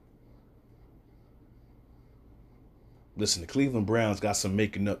 Listen, the Cleveland Browns got some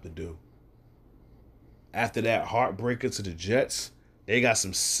making up to do. After that heartbreaker to the Jets, they got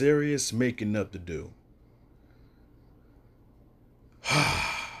some serious making up to do.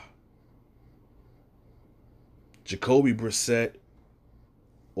 Jacoby Brissett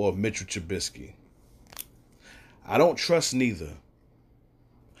or Mitchell Trubisky. I don't trust neither.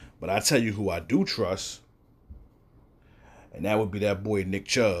 But I tell you who I do trust, and that would be that boy Nick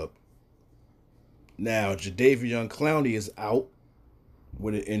Chubb. Now, Jadeveon Clowney is out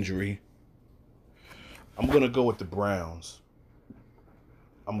with an injury. I'm going to go with the Browns.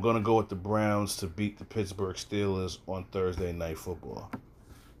 I'm going to go with the Browns to beat the Pittsburgh Steelers on Thursday Night Football.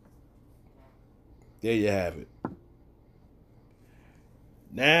 There you have it.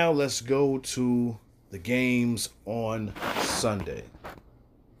 Now let's go to the games on Sunday.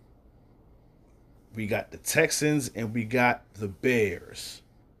 We got the Texans and we got the Bears.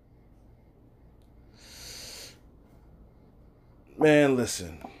 Man,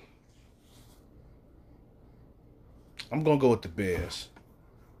 listen. I'm going to go with the Bears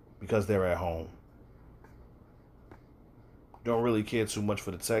because they're at home. Don't really care too much for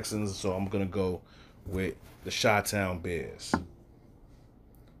the Texans, so I'm going to go with the Chi-Town Bears.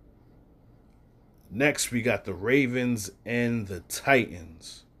 Next, we got the Ravens and the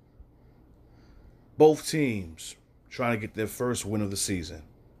Titans. Both teams trying to get their first win of the season.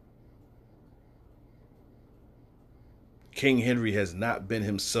 King Henry has not been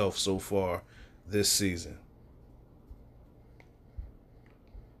himself so far this season.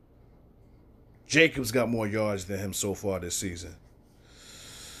 Jacobs got more yards than him so far this season.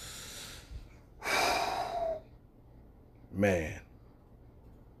 Man.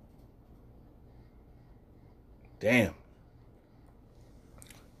 Damn.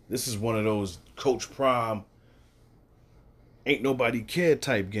 This is one of those Coach Prime ain't nobody care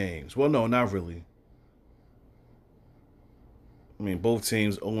type games. Well, no, not really. I mean, both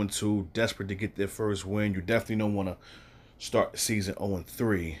teams 0-2, desperate to get their first win. You definitely don't want to start the season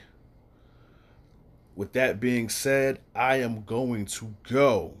 0-3. With that being said, I am going to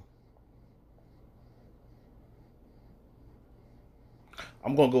go.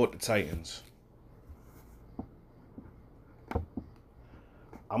 I'm going to go with the Titans.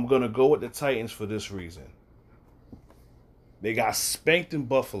 I'm going to go with the Titans for this reason. They got spanked in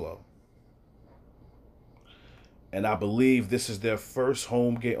Buffalo. And I believe this is their first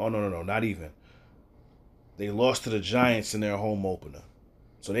home game. Oh, no, not even. They lost to the Giants in their home opener.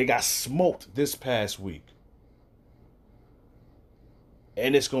 So they got smoked this past week.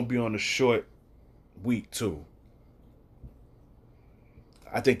 And it's going to be on a short week, too.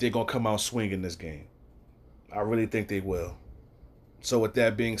 I think they're going to come out swinging this game. I really think they will. So with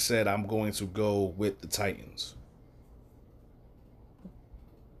that being said, I'm going to go with the Titans.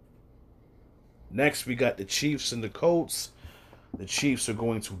 Next, we got the Chiefs and the Colts. The Chiefs are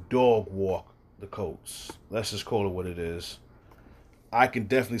going to dog walk the Colts. Let's just call it what it is. I can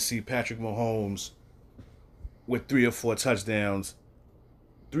definitely see Patrick Mahomes with 3 or 4 touchdowns.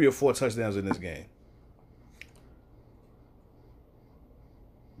 3 or 4 touchdowns in this game.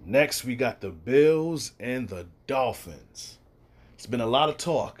 Next, we got the Bills and the Dolphins. It's been a lot of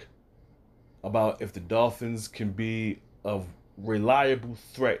talk about if the Dolphins can be a reliable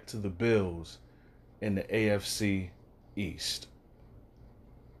threat to the Bills in the AFC East.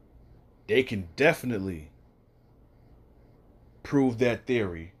 They can definitely prove that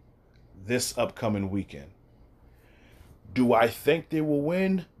theory this upcoming weekend. Do I think they will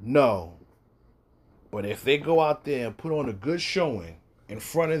win? No. But if they go out there and put on a good showing in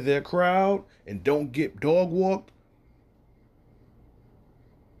front of their crowd and don't get dog walked,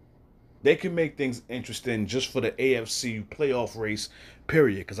 they can make things interesting just for the AFC playoff race,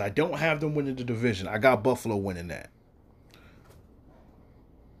 period. Because I don't have them winning the division. I got Buffalo winning that.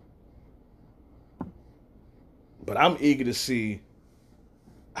 But I'm eager to see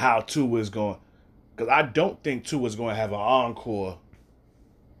how Tua is going. Because I don't think Tua is going to have an encore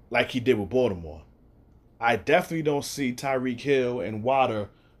like he did with Baltimore. I definitely don't see Tyreek Hill and Water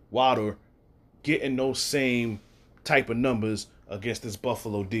getting those same type of numbers against this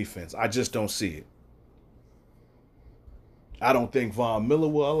Buffalo defense. I just don't see it. I don't think Von Miller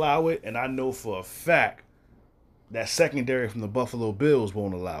will allow it, and I know for a fact that secondary from the Buffalo Bills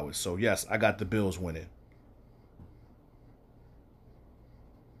won't allow it. So, yes, I got the Bills winning.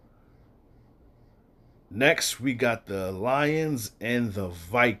 Next, we got the Lions and the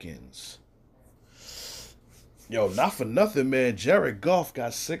Vikings. Yo, not for nothing, man. Jared Goff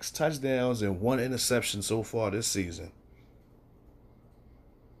got 6 touchdowns and 1 interception so far this season.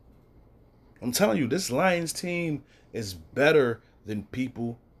 I'm telling you, this Lions team is better than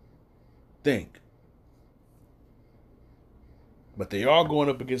people think. But they are going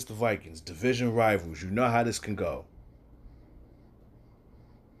up against the Vikings, division rivals. You know how this can go.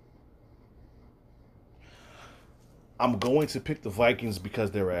 I'm going to pick the Vikings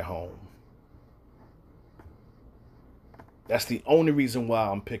because they're at home. That's the only reason why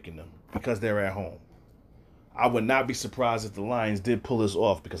I'm picking them, because they're at home. I would not be surprised if the Lions did pull this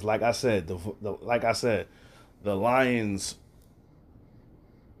off, because like I said, the Lions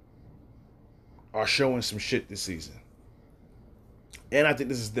are showing some shit this season. And I think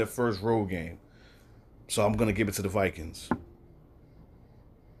this is their first road game. So I'm going to give it to the Vikings.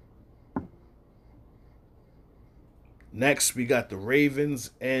 Next, we got the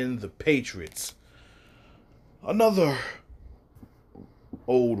Ravens and the Patriots. Another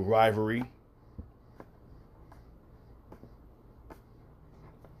old rivalry.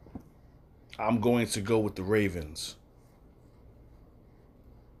 I'm going to go with the Ravens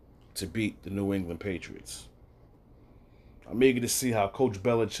to beat the New England Patriots. I'm eager to see how Coach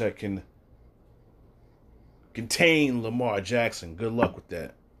Belichick can contain Lamar Jackson. Good luck with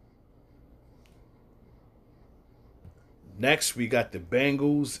that. Next, we got the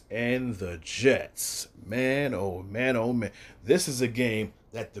Bengals and the Jets. Man, oh man, oh man. This is a game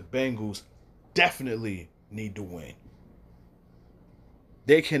that the Bengals definitely need to win.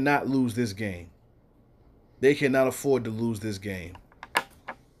 They cannot lose this game. They cannot afford to lose this game.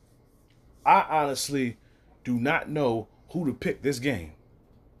 I honestly do not know who to pick this game.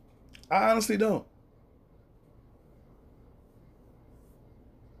 I honestly don't.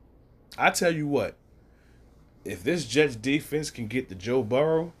 I tell you what, if this Jets defense can get to Joe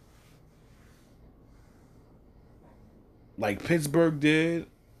Burrow, like Pittsburgh did,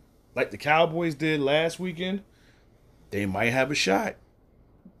 like the Cowboys did last weekend, they might have a shot.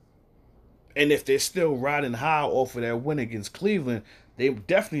 And if they're still riding high off of that win against Cleveland, they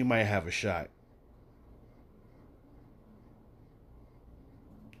definitely might have a shot.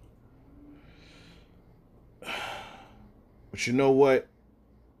 But you know what?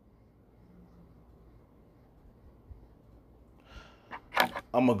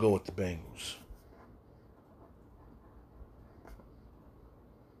 I'm going to go with the Bengals.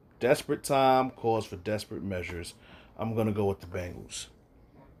 Desperate time calls for desperate measures. I'm going to go with the Bengals.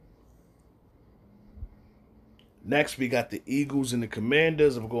 Next, we got the Eagles and the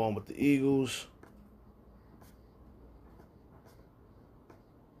Commanders. I'm going with the Eagles.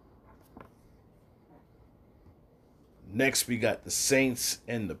 Next, we got the Saints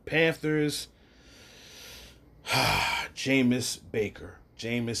and the Panthers. Jameis Baker.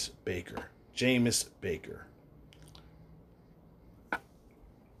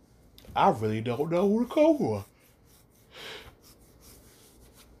 I really don't know who to go for.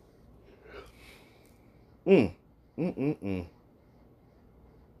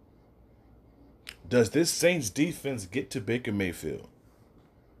 Does this Saints defense get to Baker Mayfield?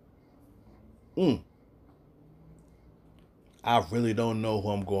 I really don't know who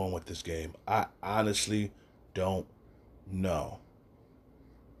I'm going with this game. I honestly don't know.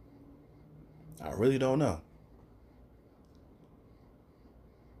 I really don't know.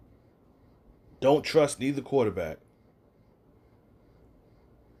 Don't trust neither quarterback.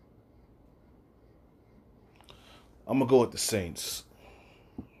 I'm going to go with the Saints.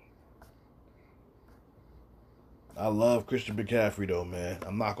 I love Christian McCaffrey, though, man.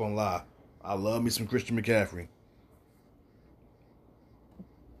 I'm not going to lie. I love me some Christian McCaffrey.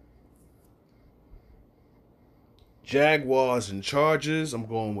 Jaguars and Chargers. I'm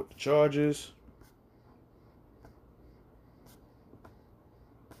going with the Chargers.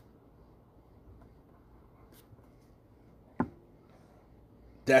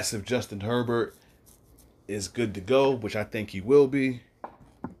 That's if Justin Herbert is good to go, which I think he will be.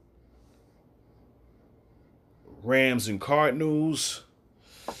 Rams and Cardinals.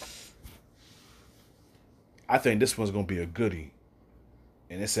 I think this one's going to be a goodie.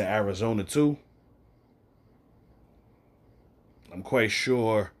 And it's in Arizona, too. I'm quite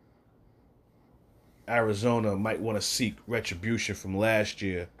sure Arizona might want to seek retribution from last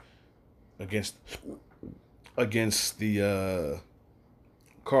year against the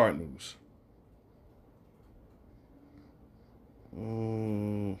Cardinals.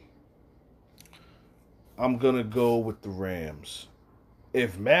 I'm going to go with the Rams.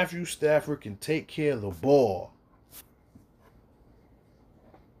 If Matthew Stafford can take care of the ball,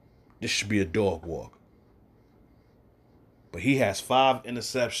 this should be a dog walk. But he has 5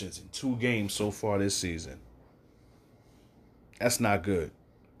 interceptions in 2 games so far this season. That's not good.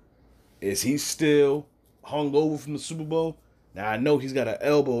 Is he still hung over from the Super Bowl? Now, I know he's got an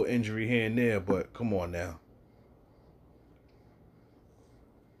elbow injury here and there, but come on now.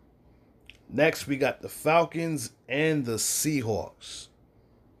 Next, we got the Falcons and the Seahawks.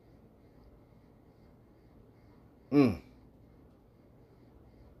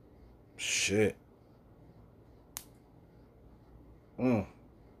 Shit.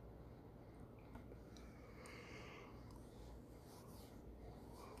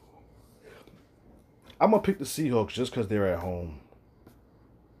 I'm going to pick the Seahawks just because they're at home.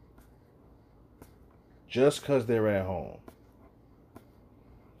 Just because they're at home.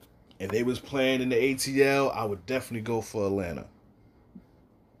 If they was playing in the ATL, I would definitely go for Atlanta.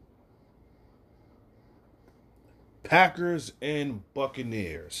 Packers and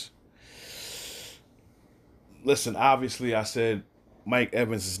Buccaneers. Listen, obviously I said Mike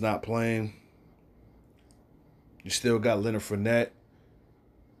Evans is not playing. You still got Leonard Fournette.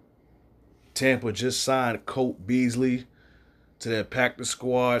 Tampa just signed Colt Beasley to their practice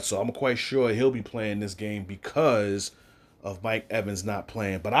squad, so I'm quite sure he'll be playing this game because of Mike Evans not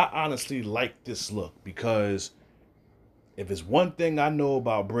playing. But I honestly like this look because if it's one thing I know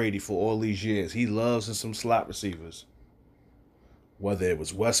about Brady for all these years, he loves some slot receivers. Whether it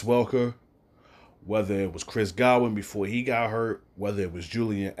was Wes Welker, whether it was Chris Godwin before he got hurt, whether it was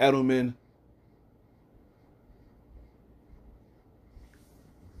Julian Edelman,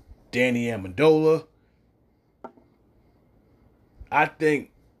 Danny Amendola. I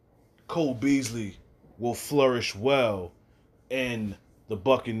think Cole Beasley will flourish well in the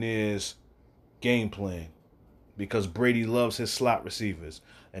Buccaneers' game plan because Brady loves his slot receivers,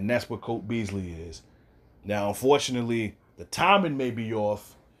 and that's what Cole Beasley is. Now, unfortunately, the timing may be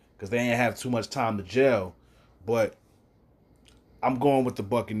off because they ain't have too much time to gel, but I'm going with the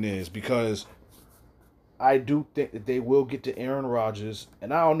Buccaneers because I do think that they will get to Aaron Rodgers,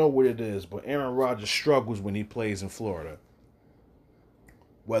 and I don't know what it is, but Aaron Rodgers struggles when he plays in Florida.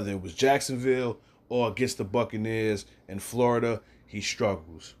 Whether it was Jacksonville or against the Buccaneers in Florida, he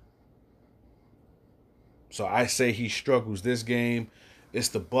struggles. So I say he struggles this game. It's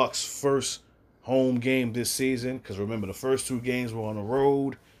the Bucs' first home game this season because remember the first two games were on the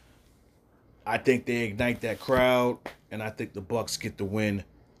road. I think they ignite that crowd, and I think the Bucs get the win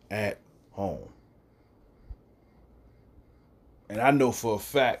at home. And I know for a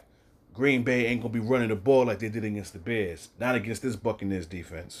fact Green Bay ain't going to be running the ball like they did against the Bears. Not against this Buccaneers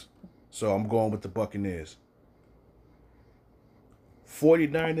defense. So I'm going with the Buccaneers.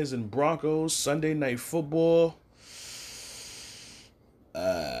 49ers and Broncos, Sunday Night Football.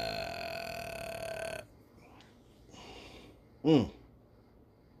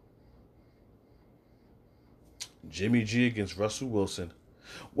 Jimmy G against Russell Wilson.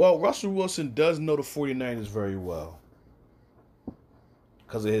 Well, Russell Wilson does know the 49ers very well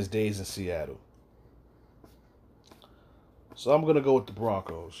because of his days in Seattle. So I'm going to go with the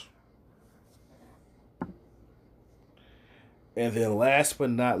Broncos. And then last but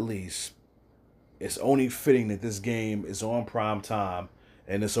not least, it's only fitting that this game is on prime time,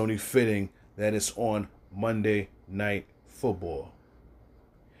 and it's only fitting that it's on Monday Night Football.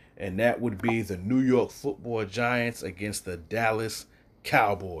 And that would be the New York Football Giants against the Dallas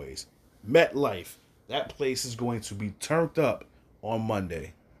Cowboys. MetLife. That place is going to be turned up on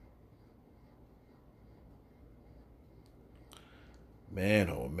Monday. Man,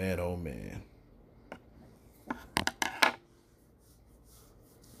 oh man, oh man.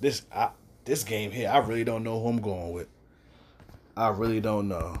 This game here, I really don't know who I'm going with. I really don't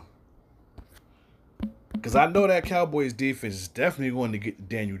know. Because I know that Cowboys defense is definitely going to get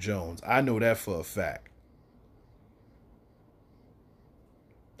Daniel Jones. I know that for a fact.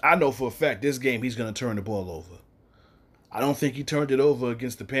 I know for a fact this game he's going to turn the ball over. I don't think he turned it over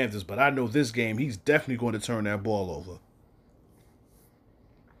against the Panthers, but I know this game he's definitely going to turn that ball over.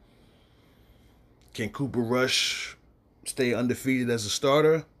 Can Cooper Rush stay undefeated as a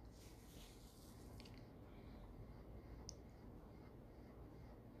starter?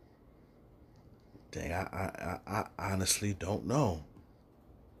 Dang, I honestly don't know.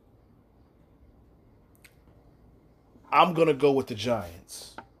 I'm going to go with the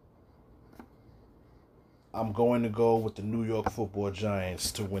Giants. I'm going to go with the New York Football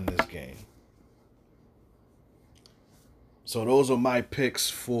Giants to win this game. So those are my picks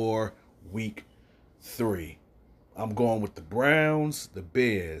for Week 3. I'm going with the Browns, the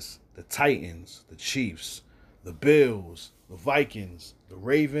Bears, the Titans, the Chiefs, the Bills, the Vikings, the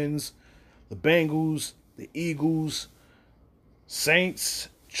Ravens, the Bengals, the Eagles, Saints,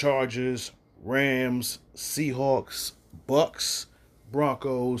 Chargers, Rams, Seahawks, Bucks,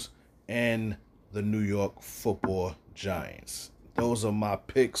 Broncos, and the New York Football Giants. Those are my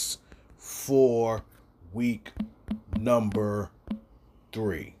picks for week number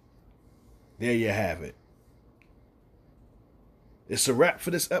 3. There you have it. It's a wrap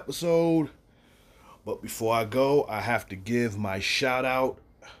for this episode. But before I go, I have to give my shout out.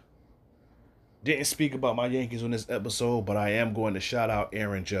 Didn't speak about my Yankees on this episode, but I am going to shout out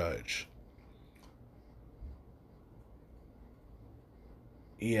Aaron Judge.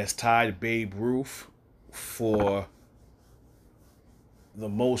 He has tied Babe Ruth for the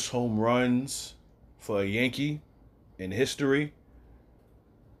most home runs for a Yankee in history.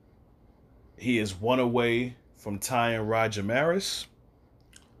 He is 1 away from tying Roger Maris.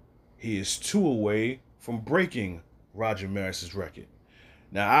 He is 2 away from breaking Roger Maris's record.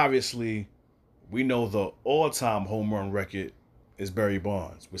 Now, obviously, we know the all-time home run record is Barry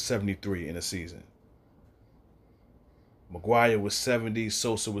Bonds with 73 in a season. McGwire was 70,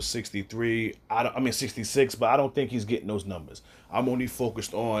 Sosa was 63. 66, but I don't think he's getting those numbers. I'm only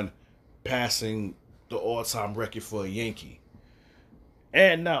focused on passing the all-time record for a Yankee.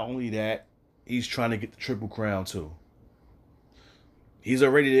 And not only that, he's trying to get the Triple Crown too. He's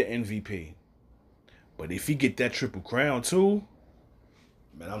already the MVP. But if he get that Triple Crown too,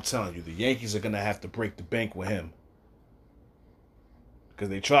 man, I'm telling you, the Yankees are going to have to break the bank with him. Because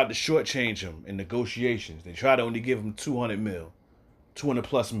they tried to shortchange him in negotiations. They tried to only give him 200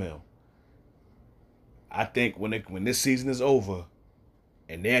 plus mil. I think when this season is over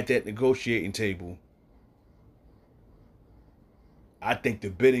and they're at that negotiating table, I think the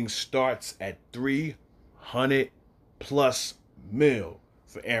bidding starts at 300 plus mil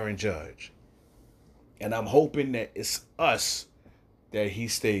for Aaron Judge. And I'm hoping that it's us that he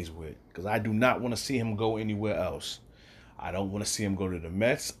stays with. Because I do not want to see him go anywhere else. I don't want to see him go to the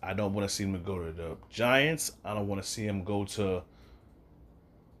Mets. I don't want to see him go to the Giants. I don't want to see him go to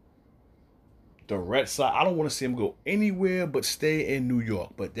the Red Sox. I don't want to see him go anywhere but stay in New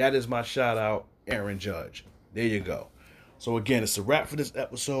York. But that is my shout out, Aaron Judge. There you go. So again, it's a wrap for this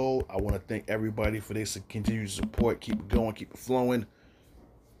episode. I want to thank everybody for their continued support. Keep it going. Keep it flowing.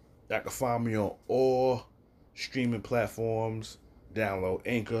 Y'all can find me on all streaming platforms. Download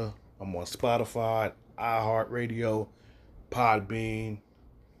Anchor. I'm on Spotify, iHeartRadio, Podbean,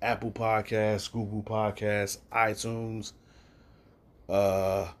 Apple Podcasts, Google Podcasts, iTunes.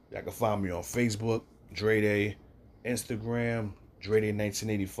 Y'all can find me on Facebook, Dre Day, Instagram, Dre Day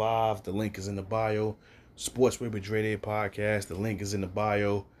 1985. The link is in the bio. Sportsway with Dre Day Podcast. The link is in the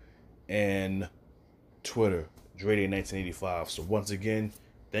bio. And Twitter, Dre Day 1985. So once again,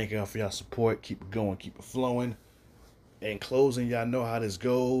 thank y'all for y'all support. Keep it going. Keep it flowing. In closing, y'all know how this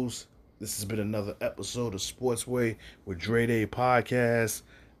goes. This has been another episode of Sportsway with Dre Day Podcast.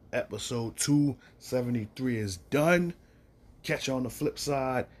 Episode 273 is done. Catch you on the flip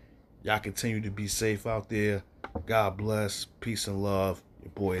side. Y'all continue to be safe out there. God bless. Peace and love. Your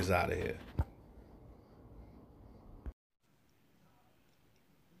boy is out of here.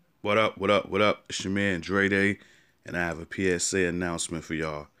 What up, what up, what up? It's your man Dre Day, and I have a PSA announcement for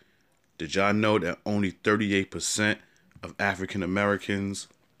y'all. Did y'all know that only 38% of African Americans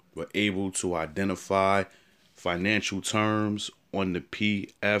were able to identify financial terms on the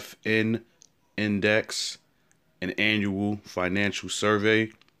PFN Index, an annual financial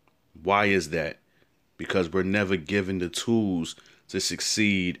survey? Why is that? Because we're never given the tools to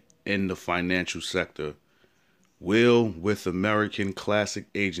succeed in the financial sector. Will with American Classic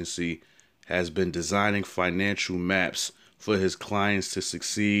Agency has been designing financial maps for his clients to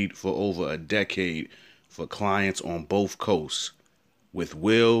succeed for over a decade for clients on both coasts. With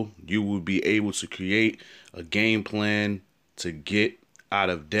Will, you will be able to create a game plan to get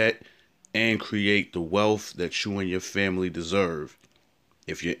out of debt and create the wealth that you and your family deserve.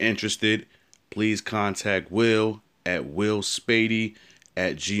 If you're interested, please contact Will at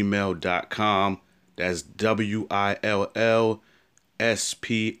willspady@gmail.com. That's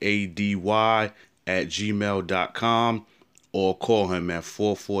WILLSPADY@gmail.com, or call him at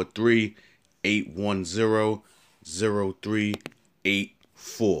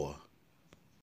 443-810-0384.